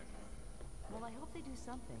 Well, I hope they do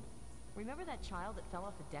something. Remember that child that fell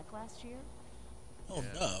off the deck last year? Oh, yeah,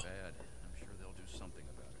 no. Bad. I'm sure they'll do something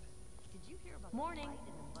about it. Did you hear about the fight in the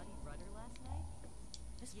muddy rudder last night?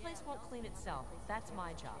 This place won't clean itself. That's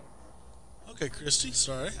my job. Okay, Christy,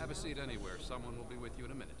 sorry. Have a seat anywhere. Someone will be with you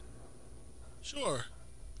in a minute. Sure.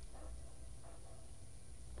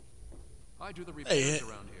 I do the repairs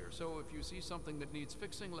around here, so if you see something that needs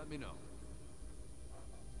fixing, let me know.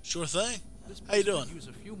 Sure thing. This How you place doing? could use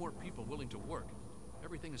a few more people willing to work.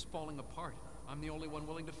 Everything is falling apart. I'm the only one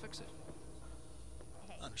willing to fix it.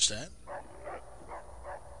 Understand?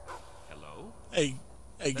 Hello? Hey,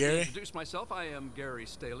 Let me Gary. introduce myself. I am Gary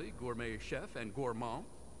Staley, gourmet chef and gourmand.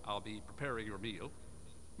 I'll be preparing your meal.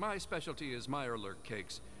 My specialty is Meyerlurk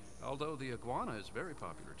cakes, although the iguana is very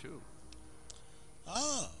popular too.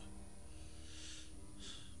 Ah.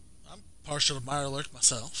 I'm partial to Meyerlurk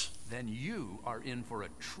myself. Then you are in for a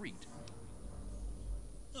treat.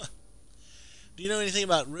 Huh. Do you know anything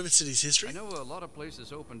about Rivet City's history? I know a lot of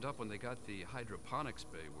places opened up when they got the hydroponics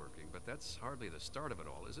bay working, but that's hardly the start of it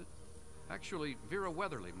all, is it? Actually, Vera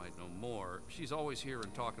Weatherly might know more. She's always here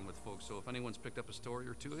and talking with folks, so if anyone's picked up a story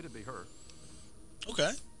or two, it'd be her.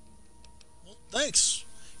 Okay. Well, thanks.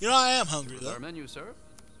 You know, I am hungry, Here's though. our menu, sir.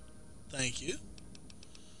 Thank you.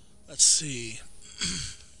 Let's see.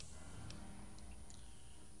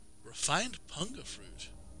 Refined punga fruit.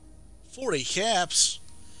 40 caps.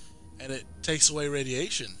 And it takes away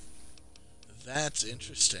radiation. That's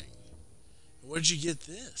interesting. Where'd you get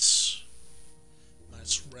this?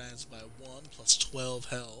 Minus rads by 1 plus 12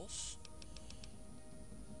 health.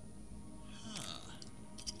 Huh.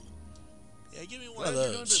 Yeah, give me one of Glad you're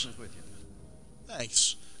doing those. business with you.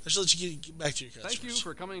 Thanks. I should let you get back to your customers. Thank you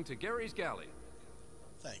for coming to Gary's Galley.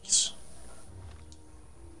 Thanks.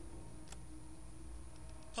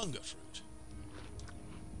 Punga fruit.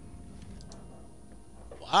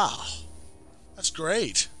 Wow. That's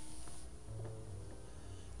great.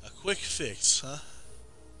 A quick fix, huh?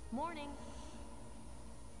 Morning.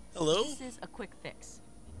 Hello? This is a quick fix.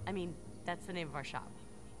 I mean, that's the name of our shop.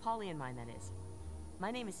 Polly and mine, that is.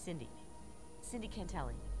 My name is Cindy. Cindy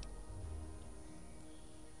Cantelli.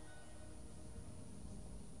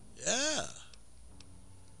 Yeah.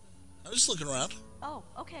 I'm just looking around. Oh,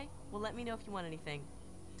 okay. Well, let me know if you want anything.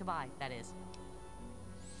 To buy, that is.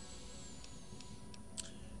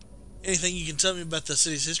 Anything you can tell me about the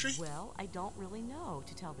city's history? Well, I don't really know,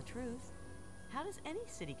 to tell the truth. How does any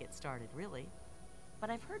city get started, really? But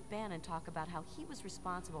I've heard Bannon talk about how he was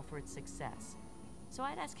responsible for its success. So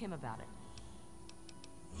I'd ask him about it.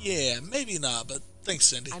 Yeah, maybe not, but thanks,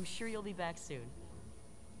 Cindy. I'm sure you'll be back soon.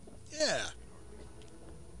 Yeah.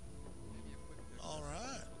 All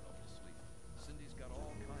right. Cindy's got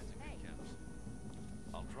all kinds of good camps.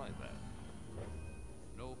 I'll try that.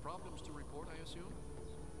 No problems to report, I assume?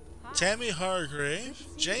 Hi. Tammy Hargrave.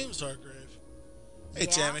 James Hargrave. Hey,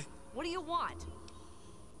 Yeah? Tammy. What do you want?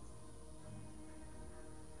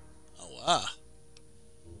 Oh, wow.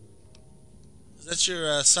 Is that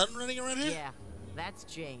your son running around here? Yeah, that's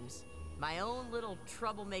James. My own little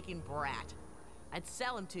troublemaking brat. I'd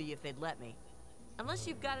sell him to you if they'd let me. Unless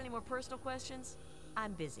you've got any more personal questions,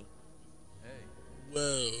 I'm busy. Hey.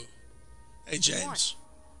 Whoa. Hey, James.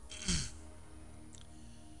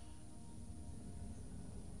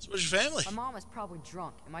 So where's your family? My mom is probably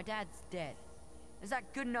drunk, and my dad's dead. Is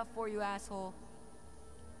that good enough for you, asshole?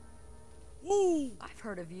 Woo! I've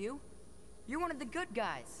heard of you. You're one of the good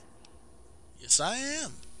guys. Yes, I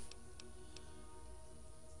am.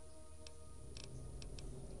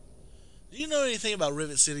 Do you know anything about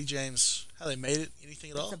Rivet City, James? How they made it?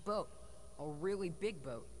 Anything at all? It's a boat. A really big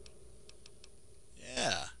boat.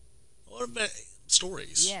 Yeah. What about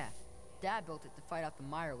stories? Yeah. Dad built it to fight off the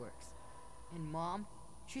Meyerlurks. And Mom,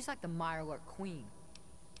 she's like the Meyerlurk queen.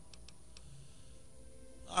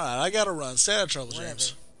 Alright, I gotta run. Stay out of trouble, Whatever.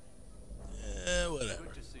 James. Yeah, whatever.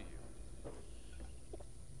 Good to see you.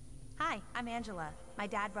 Hi, I'm Angela. My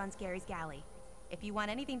dad runs Gary's Galley. If you want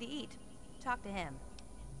anything to eat, talk to him.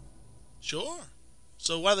 Sure.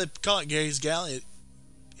 So why do they call it Gary's Galley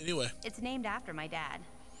anyway? It's named after my dad.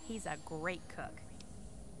 He's a great cook.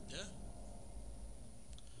 Yeah.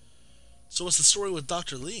 So what's the story with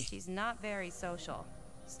Dr. Lee? She's not very social.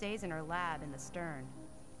 Stays in her lab in the stern.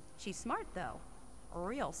 She's smart, though.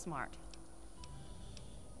 Real smart.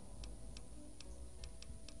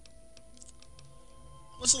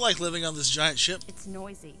 What's it like living on this giant ship? It's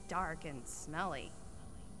noisy, dark, and smelly.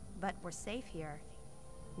 But we're safe here.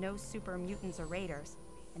 No super mutants or raiders.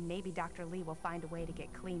 And maybe Dr. Lee will find a way to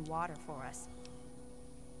get clean water for us.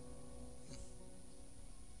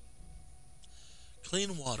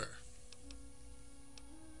 Clean water.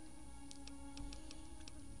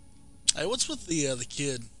 Hey, what's with the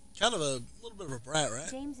kid? Kind of a little bit of a brat, right?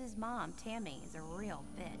 James's mom, Tammy, is a real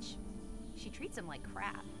bitch. She treats him like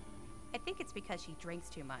crap. I think it's because she drinks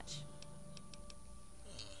too much.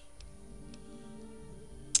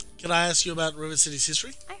 Can I ask you about Rivet City's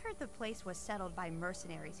history? I heard the place was settled by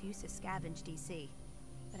mercenaries who used to scavenge DC,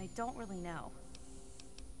 but I don't really know.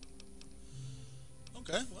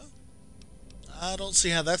 Okay, well, I don't see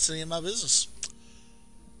how that's any of my business.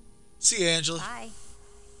 See you, Angela. Bye.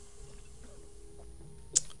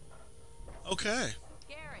 Okay.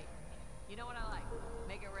 Gary, you know what I like?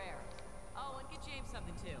 Make it rare. Oh, and get James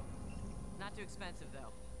something too. Not too expensive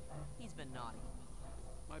though. He's been naughty.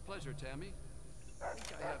 My pleasure, Tammy. I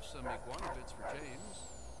think I have some iguana bits for James.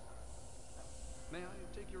 May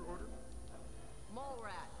I take your order? Mole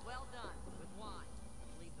rat, well done, with wine.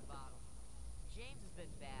 Leave the bottle. James has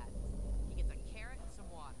been bad. He gets a carrot and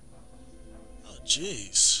some water. Oh,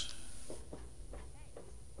 jeez.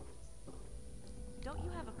 Don't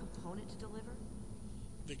you have a component to deliver?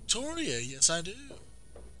 Victoria, yes I do.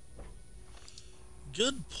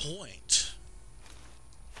 Good point.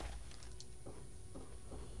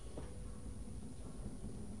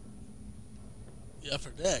 The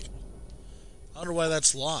upper deck. I wonder why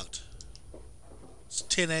that's locked. It's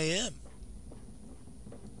 10 a.m.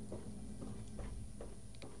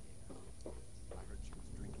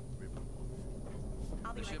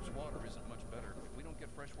 The ship's water isn't much better. If we don't get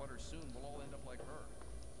fresh water soon, we'll all end up like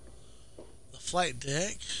her. The flight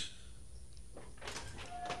deck.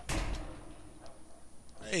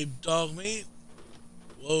 Hey, dog meat.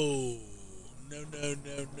 Whoa. No, no,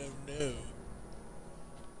 no, no, no.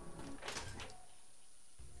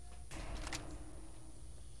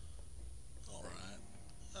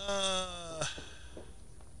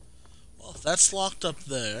 Well, if that's locked up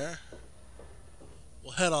there,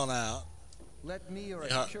 we'll head on out. Let me or a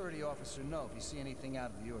Yeah. security officer know if you see anything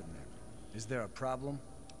out of the ordinary. Is there a problem?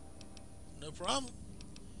 No problem.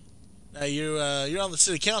 Now you're on the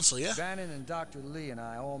city council, yeah? Bannon and Dr. Lee and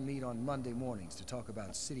I all meet on Monday mornings to talk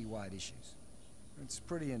about citywide issues. It's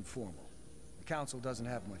pretty informal. The council doesn't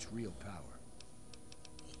have much real power.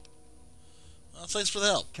 Well, thanks for the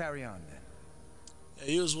help. Carry on then.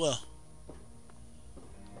 Yeah, you as well.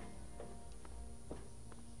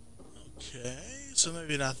 Okay, so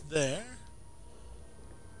maybe not there.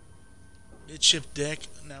 Midship deck.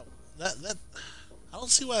 Now that I don't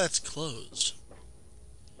see why that's closed.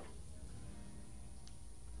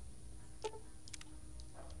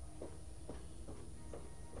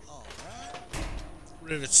 All right.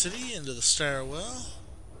 Rivet City into the stairwell.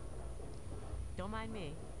 Don't mind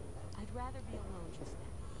me. I'd rather be alone just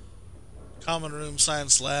now. Common room,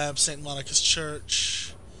 science lab, St. Monica's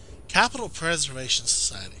Church, Capital Preservation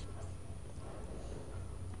Society.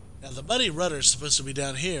 Now the Muddy Rudder's supposed to be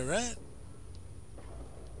down here, right?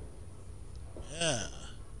 Yeah.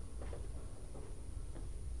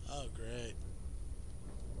 Oh, great.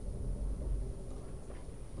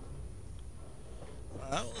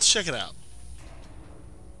 Alright, well, let's check it out.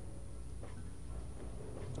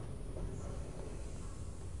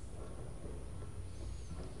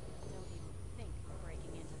 Don't even think of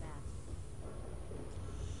breaking into that.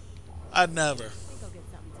 I'd never. I think I'll get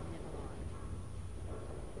something to nibble on.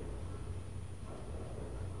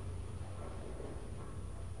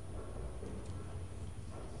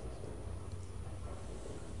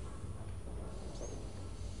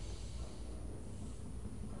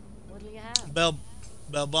 What do you have?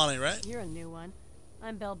 Bell Bonnie, right? You're a new one.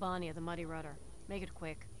 I'm Belle Bonnie of the Muddy Rudder. Make it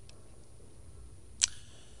quick.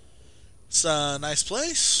 It's a nice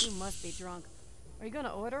place. You must be drunk. Are you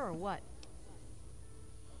gonna order or what?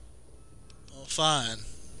 Oh, fine.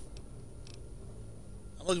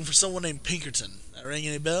 I'm looking for someone named Pinkerton. That ring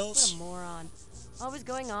any What bells? a moron. Always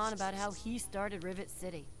going on about how he started Rivet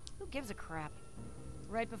City. Who gives a crap?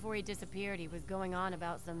 Right before he disappeared, he was going on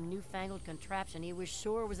about some newfangled contraption he was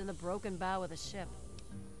sure was in the broken bow of the ship.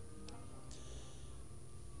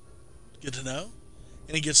 Good to know.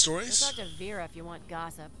 Any good Go stories? talk to Vera if you want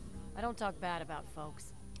gossip. I don't talk bad about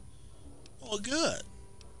folks. Oh, good.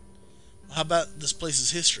 How about this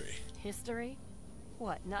place's history? History?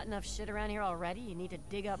 What, not enough shit around here already? You need to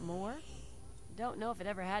dig up more? Don't know if it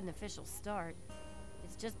ever had an official start.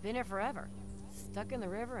 It's just been here forever. Stuck in the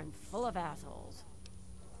river and full of assholes.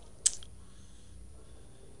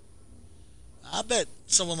 I bet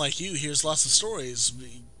someone like you hears lots of stories.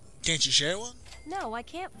 Can't you share one? No, I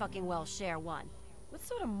can't fucking well share one. What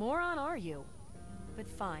sort of moron are you? But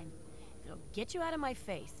fine. If it'll get you out of my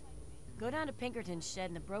face, go down to Pinkerton's shed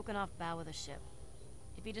in the broken off bow of the ship.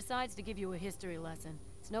 If he decides to give you a history lesson,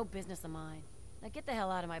 it's no business of mine. Now get the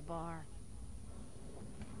hell out of my bar.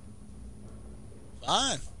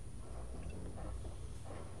 Fine.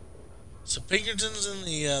 So Pinkerton's in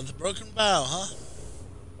the broken bow, huh?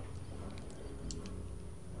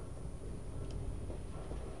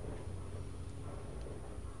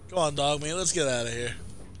 Go on, dog man. Let's get out of here.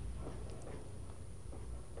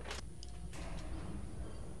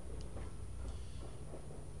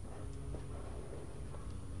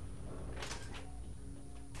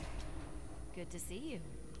 Good to see you.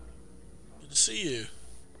 Good to see you.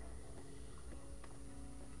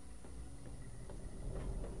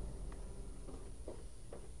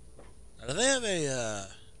 do they have a,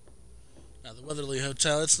 now the Weatherly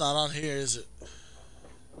Hotel, it's not on here, is it?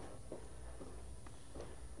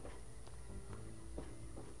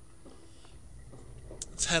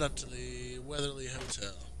 Let's head up to the Weatherly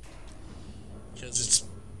Hotel. Because it's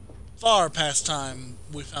far past time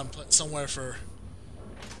we found somewhere for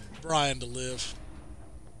Brian to live.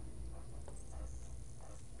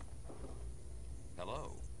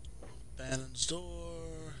 Hello. Bannon's door,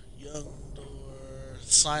 Young door,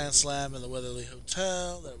 Science Lab in the Weatherly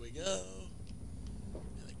Hotel. There we go.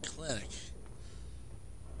 And the clinic.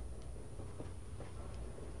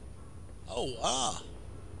 Oh, wow.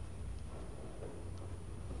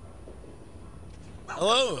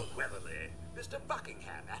 Hello. Welcome to Weatherly. Mr.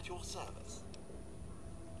 Buckingham at your service.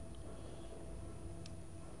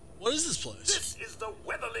 What is this place? This is the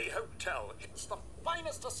Weatherly Hotel. It's the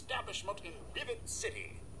finest establishment in Rivet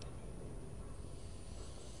City.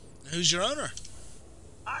 Who's your owner?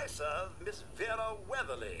 I serve Miss Vera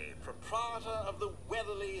Weatherly, proprietor of the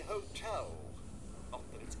Weatherly Hotel. Not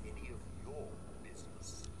that it's any of your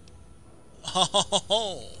business.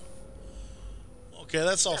 Oh. Okay,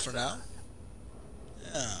 that's all for now.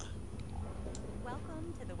 Yeah.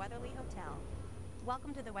 Welcome to the Weatherly Hotel.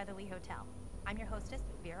 Welcome to the Weatherly Hotel. I'm your hostess,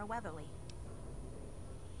 Vera Weatherly.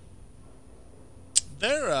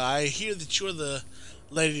 Vera, I hear that you're the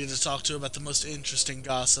lady to talk to about the most interesting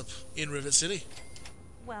gossip in Rivet City.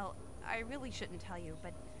 Well, I really shouldn't tell you,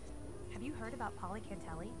 but have you heard about Polly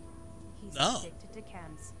Cantelli? He's No. addicted to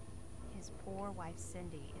chems. His poor wife,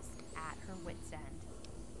 Cindy, is at her wit's end.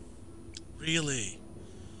 Really?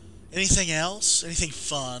 Anything else? Anything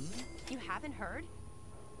fun? You haven't heard?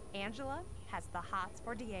 Angela has the hots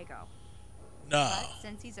for Diego. No. But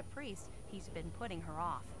since he's a priest, he's been putting her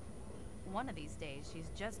off. One of these days, she's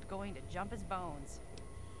just going to jump his bones.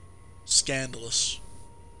 Scandalous.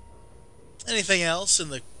 Anything else in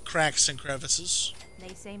the cracks and crevices?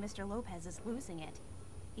 They say Mr. Lopez is losing it.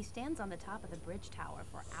 He stands on the top of the bridge tower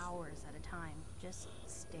for hours at a time, just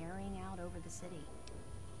staring out over the city.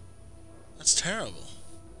 That's terrible.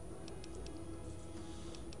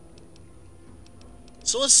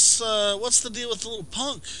 So what's the deal with the little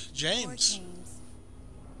punk, James? Poor James.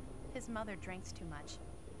 His mother drinks too much.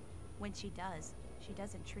 When she does, she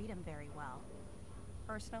doesn't treat him very well.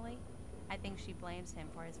 Personally, I think she blames him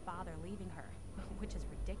for his father leaving her, which is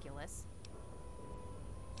ridiculous.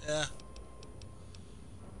 Yeah.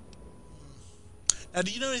 Now,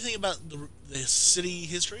 do you know anything about the city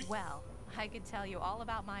history? Well, I could tell you all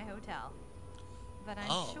about my hotel. But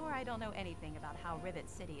I'm sure I don't know anything about how Rivet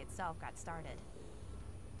City itself got started.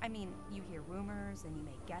 I mean, you hear rumors and you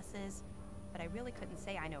make guesses, but I really couldn't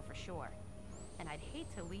say I know for sure. And I'd hate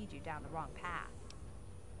to lead you down the wrong path.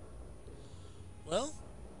 Well,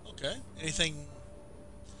 okay. Anything...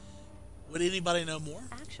 Would anybody know more?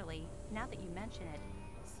 Actually, now that you mention it,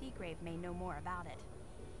 Seagrave may know more about it.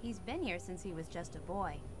 He's been here since he was just a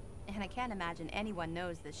boy, and I can't imagine anyone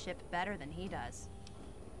knows this ship better than he does.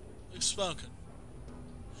 We've spoken.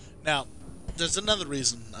 Now, there's another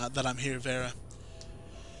reason that I'm here, Vera.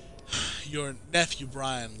 Your nephew,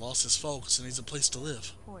 Brian, lost his folks and needs a place to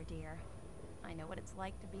live. Poor dear. I know what it's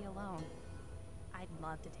like to be alone. I'd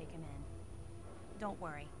love to take him in. Don't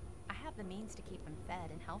worry. I have the means to keep him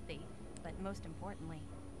fed and healthy, but most importantly,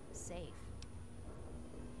 safe.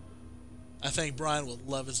 I think Brian will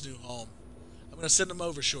love his new home. I'm going to send him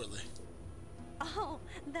over shortly. Oh,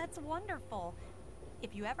 that's wonderful.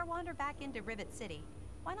 If you ever wander back into Rivet City,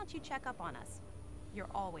 why don't you check up on us? You're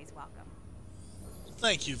always welcome.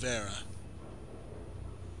 Thank you, Vera.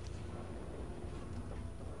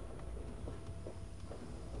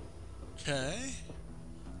 Okay.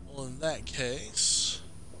 Well, in that case,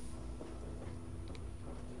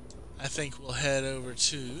 I think we'll head over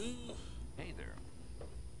to... Hey there.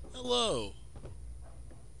 Hello.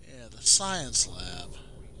 Yeah, the science lab.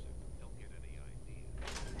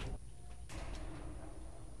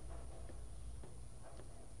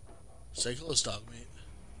 Stay close, dog meat.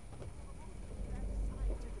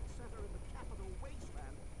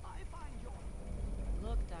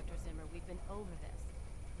 Look, Dr. Zimmer, we've been over this.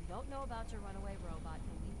 We don't know about your runaway robot,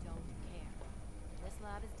 and we don't care. This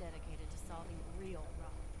lab is dedicated to solving real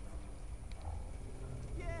problems.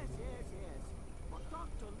 Yes. But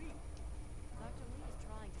Dr. Lee... Dr. Lee is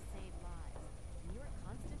trying to save lives, and your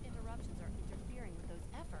constant interruptions are interfering with those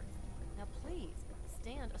efforts. Now please,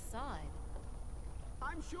 stand aside.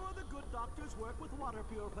 I'm sure the good doctor's work with water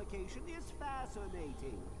purification is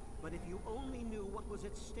fascinating. But if you only knew what was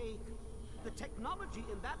at stake, the technology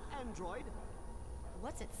in that android...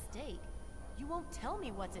 What's at stake? You won't tell me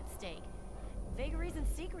what's at stake. Vagaries and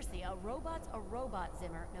secrecy. A robot's a robot,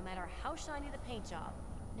 Zimmer, no matter how shiny the paint job.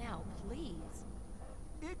 Now, please.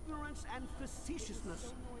 Ignorance and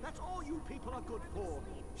facetiousness. That's all you people are good for.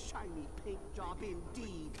 Shiny paint job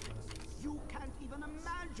indeed. You can't even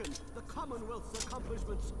imagine the Commonwealth's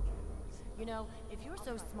accomplishments. You know, if you're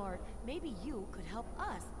so smart, maybe you could help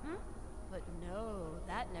us, hmm? But no,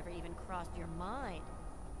 that never even crossed your mind.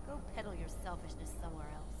 Go peddle your selfishness somewhere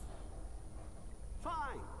else.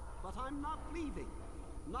 Fine, but I'm not leaving.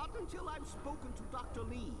 Not until I've spoken to Dr.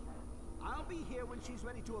 Lee. I'll be here when she's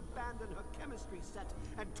ready to abandon her chemistry set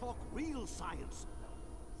and talk real science.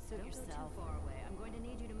 Suit Don't yourself. go too far away. I'm going to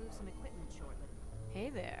need you to move some equipment shortly. Hey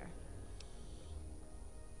there.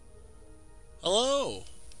 Hello.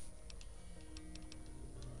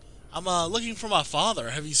 I'm looking for my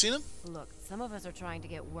father. Have you seen him? Look, some of us are trying to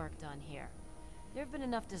get work done here. There have been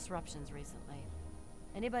enough disruptions recently.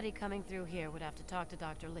 Anybody coming through here would have to talk to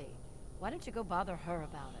Dr. Lee. Why don't you go bother her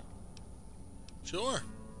about it? Sure.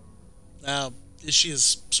 Now, is she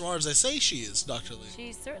as smart as they say she is, Dr. Lee?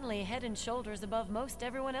 She's certainly head and shoulders above most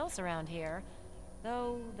everyone else around here.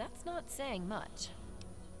 Though, that's not saying much.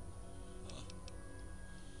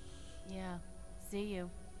 Yeah, see you.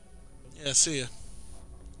 Yeah, see ya.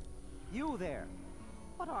 You there.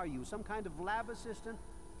 What are you, some kind of lab assistant?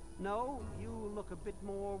 No, you look a bit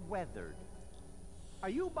more weathered. Are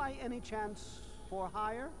you by any chance for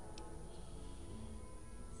hire?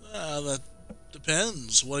 That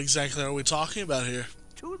depends. What exactly are we talking about here?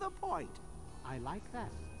 To the point. I like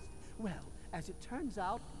that. Well, as it turns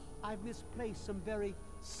out, I've misplaced some very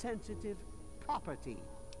sensitive property.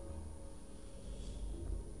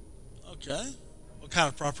 Okay. What kind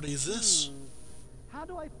of property is this? How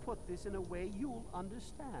do I put this in a way you'll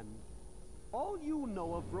understand? All you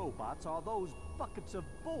know of robots are those buckets of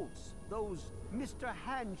bolts, those Mr.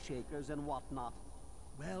 Handshakers and whatnot.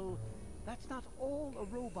 Well, that's not all a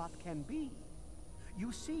robot can be.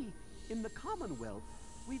 You see, in the Commonwealth,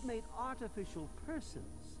 we've made artificial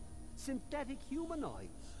persons, synthetic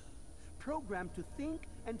humanoids, programmed to think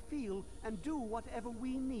and feel and do whatever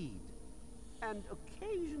we need. And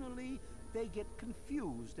occasionally, they get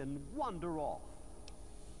confused and wander off.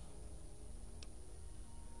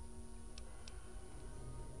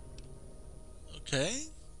 Okay.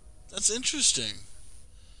 That's interesting.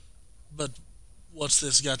 But what's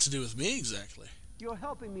this got to do with me exactly? You're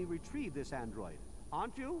helping me retrieve this android,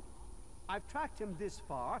 aren't you? I've tracked him this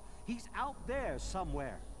far. He's out there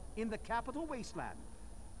somewhere, in the capital wasteland.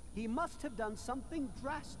 He must have done something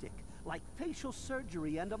drastic, like facial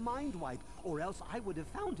surgery and a mind wipe, or else I would have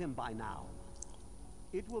found him by now.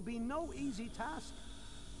 It will be no easy task.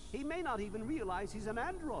 He may not even realize he's an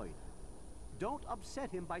android. Don't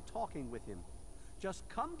upset him by talking with him. Just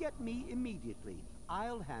come get me immediately.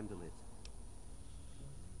 I'll handle it.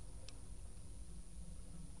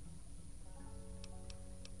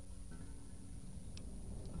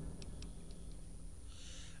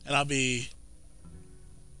 And I'll be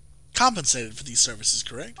compensated for these services,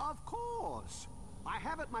 correct? Of course. I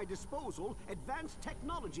have at my disposal advanced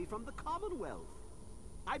technology from the Commonwealth.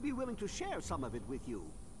 I'd be willing to share some of it with you.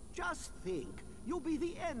 Just think, you'll be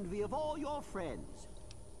the envy of all your friends.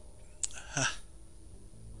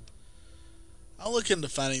 I'll look into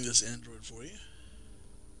finding this android for you.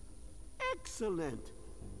 Excellent.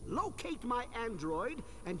 Locate my android,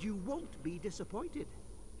 and you won't be disappointed.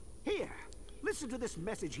 Here, listen to this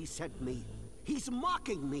message he sent me. He's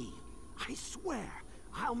mocking me. I swear,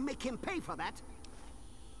 I'll make him pay for that.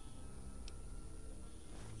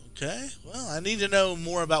 Okay, well, I need to know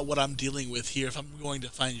more about what I'm dealing with here if I'm going to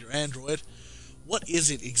find your android. What is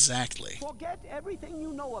it exactly? Forget everything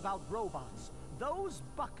you know about robots. Those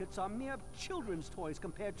buckets are mere children's toys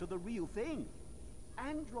compared to the real thing.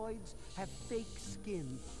 Androids have fake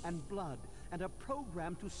skin and blood and are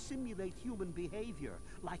programmed to simulate human behavior,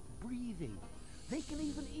 like breathing. They can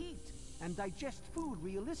even eat and digest food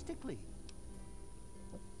realistically.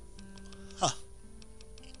 Huh.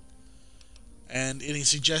 And any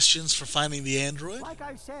suggestions for finding the android? Like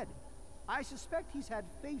I said, I suspect he's had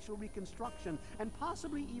facial reconstruction and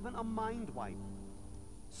possibly even a mind wipe.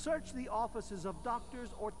 Search the offices of doctors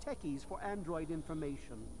or techies for android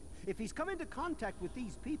information. If he's come into contact with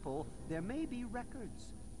these people, there may be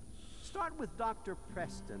records. Start with Dr.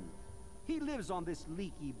 Preston. He lives on this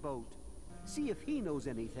leaky boat. See if he knows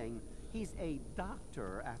anything. He's a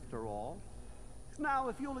doctor, after all. Now,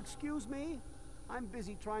 if you'll excuse me, I'm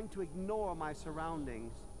busy trying to ignore my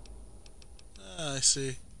surroundings. I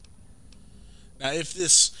see. Now, if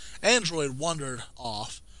this android wandered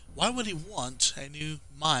off, why would he want a new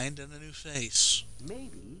mind and a new face?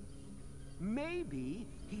 Maybe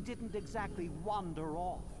he didn't exactly wander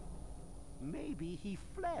off. Maybe he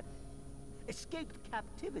fled. escaped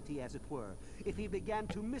captivity, as it were, if he began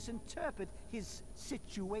to misinterpret his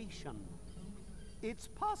situation. It's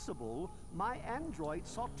possible my android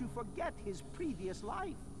sought to forget his previous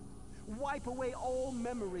life, wipe away all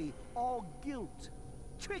memory, all guilt,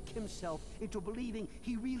 trick himself into believing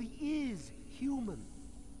he really is human.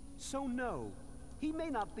 So no, he may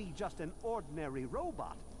not be just an ordinary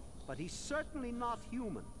robot, but he's certainly not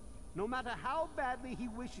human, no matter how badly he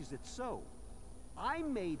wishes it so. I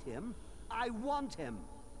made him. I want him.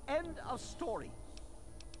 End of story.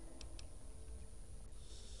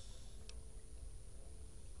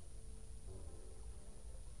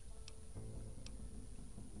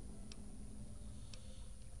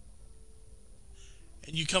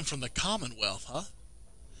 And you come from the Commonwealth, huh?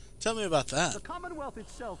 Tell me about that. The Commonwealth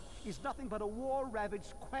itself is nothing but a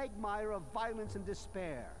war-ravaged quagmire of violence and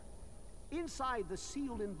despair. Inside the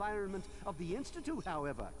sealed environment of the Institute,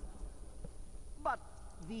 however. But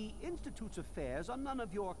the Institute's affairs are none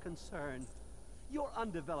of your concern. Your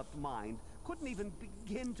undeveloped mind couldn't even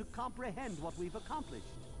begin to comprehend what we've accomplished.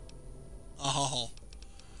 Oh.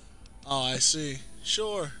 Oh, I see.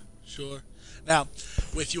 Sure, sure. Now,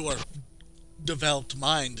 with your developed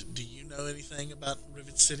mind, do you know anything about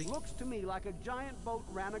Rivet City? Looks to me like a giant boat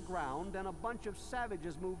ran aground and a bunch of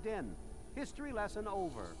savages moved in. History lesson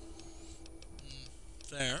over.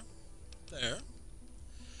 Fair. Fair.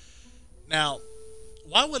 Now,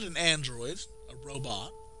 why would an android, a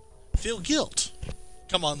robot, feel guilt?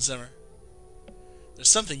 Come on, Zimmer. There's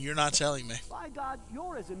something you're not telling me. By God,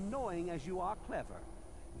 you're as annoying as you are clever.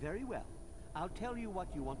 Very well. I'll tell you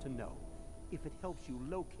what you want to know, if it helps you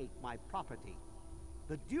locate my property.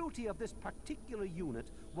 The duty of this particular unit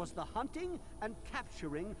was the hunting and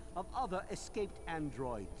capturing of other escaped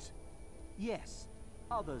androids. Yes,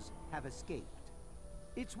 others have escaped.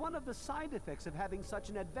 It's one of the side effects of having such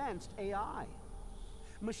an advanced AI.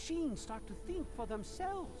 Machines start to think for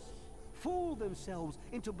themselves, fool themselves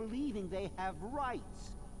into believing they have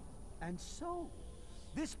rights. And so,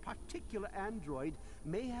 this particular android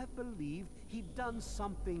may have believed he'd done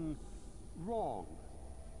something wrong,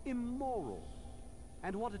 immoral,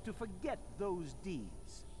 and wanted to forget those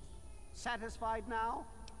deeds. Satisfied now?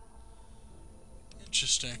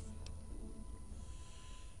 Interesting.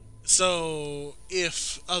 So,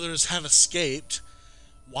 if others have escaped,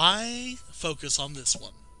 why focus on this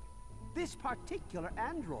one? This particular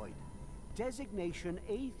android, designation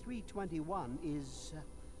A321, is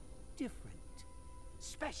different,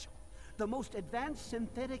 special, the most advanced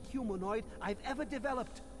synthetic humanoid I've ever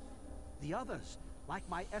developed. The others, like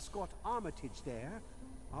my escort Armitage there,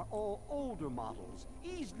 are all older models,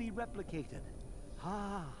 easily replicated.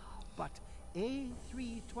 Ah, but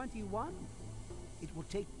A321, it will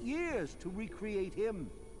take years to recreate him.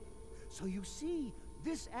 So you see,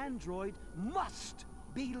 this android must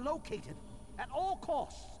be located at all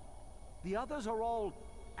costs. The others are all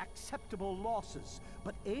acceptable losses,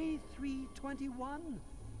 but A321,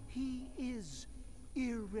 he is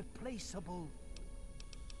irreplaceable.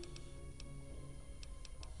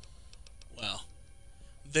 Well,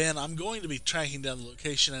 then I'm going to be tracking down the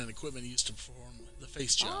location and equipment used to perform the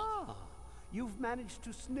face job. Ah, you've managed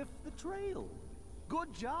to sniff the trail.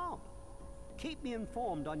 Good job. Keep me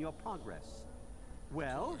informed on your progress.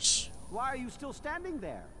 Well, why are you still standing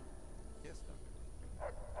there? Yes,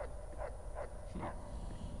 Doctor.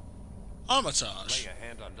 Armitage. Lay a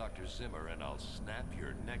hand on Dr. Zimmer and I'll snap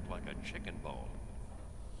your neck like a chicken bone.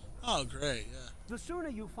 Oh, great, yeah. The sooner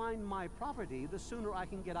you find my property, the sooner I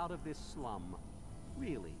can get out of this slum.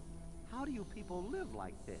 Really, how do you people live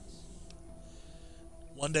like this?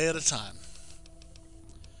 One day at a time.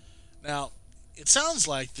 Now, it sounds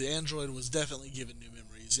like the android was definitely given new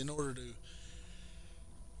memories in order to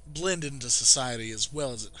blend into society as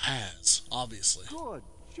well as it has, obviously. Good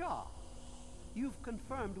job. You've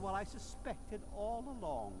confirmed what I suspected all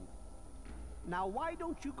along. Now, why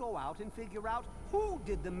don't you go out and figure out who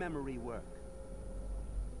did the memory work?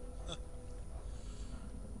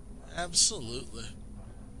 Absolutely.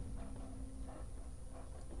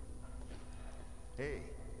 Hey,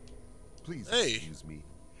 please Hey. excuse me.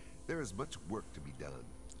 There is much work to be done.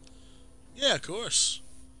 Yeah, of course.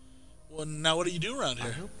 Well, now what do you do around I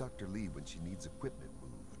here? help Dr. Lee when she needs equipment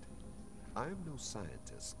moved. I am no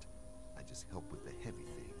scientist. I just help with the heavy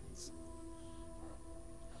things.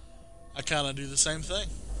 I kind of do the same thing.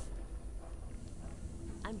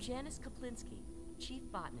 I'm Janice Kaplinsky, Chief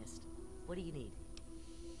Botanist. What do you need?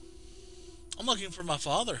 I'm looking for my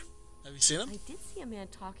father. Have you seen him? I did see a man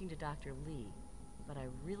talking to Dr. Lee, but I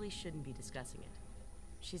really shouldn't be discussing it.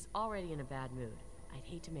 She's already in a bad mood. I'd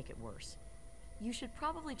hate to make it worse. You should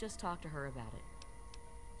probably just talk to her about it.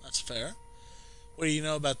 That's fair. What do you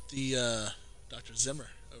know about the Dr. Zimmer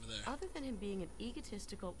over there. Other than him being an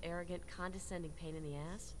egotistical, arrogant, condescending pain in the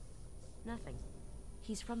ass, nothing.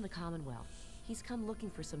 He's from the Commonwealth. He's come looking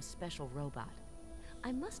for some special robot.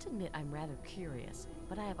 I must admit I'm rather curious,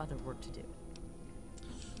 but I have other work to do.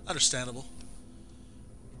 Understandable.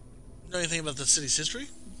 Know anything about the city's history,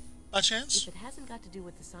 by chance? If it hasn't got to do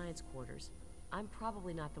with the science quarters, I'm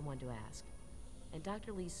probably not the one to ask. And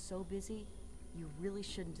Dr. Lee's so busy, you really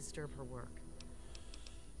shouldn't disturb her work.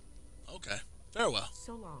 Okay. Very well.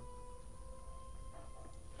 So long.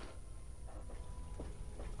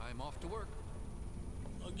 I'm off to work.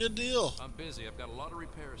 A good deal. I'm busy. I've got a lot of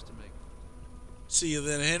repairs to make. See you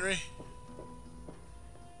then, Henry.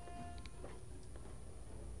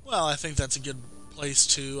 Well, I think that's a good place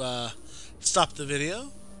to stop the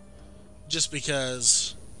video. Just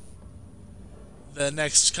because the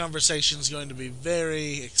next conversation is going to be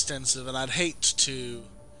very extensive, and I'd hate to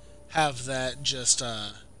have that just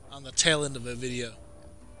on the tail end of a video.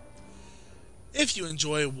 If you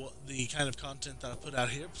enjoy the kind of content that I put out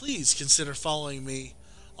here, please consider following me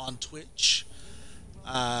on Twitch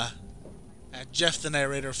at Jeff the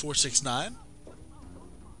Narrator 469,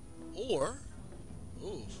 or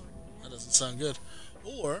that doesn't sound good.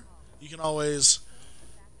 Or you can always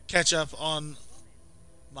catch up on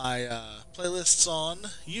my playlists on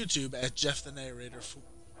YouTube at Jeff the Narrator.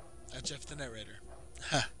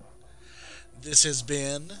 This has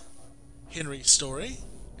been Henry's story,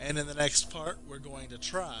 and in the next part, we're going to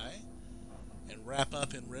try and wrap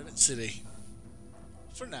up in Rivet City.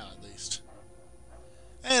 For now, at least.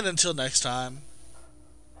 And until next time,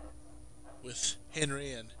 with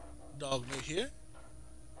Henry and Dogmeat here,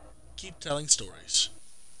 keep telling stories.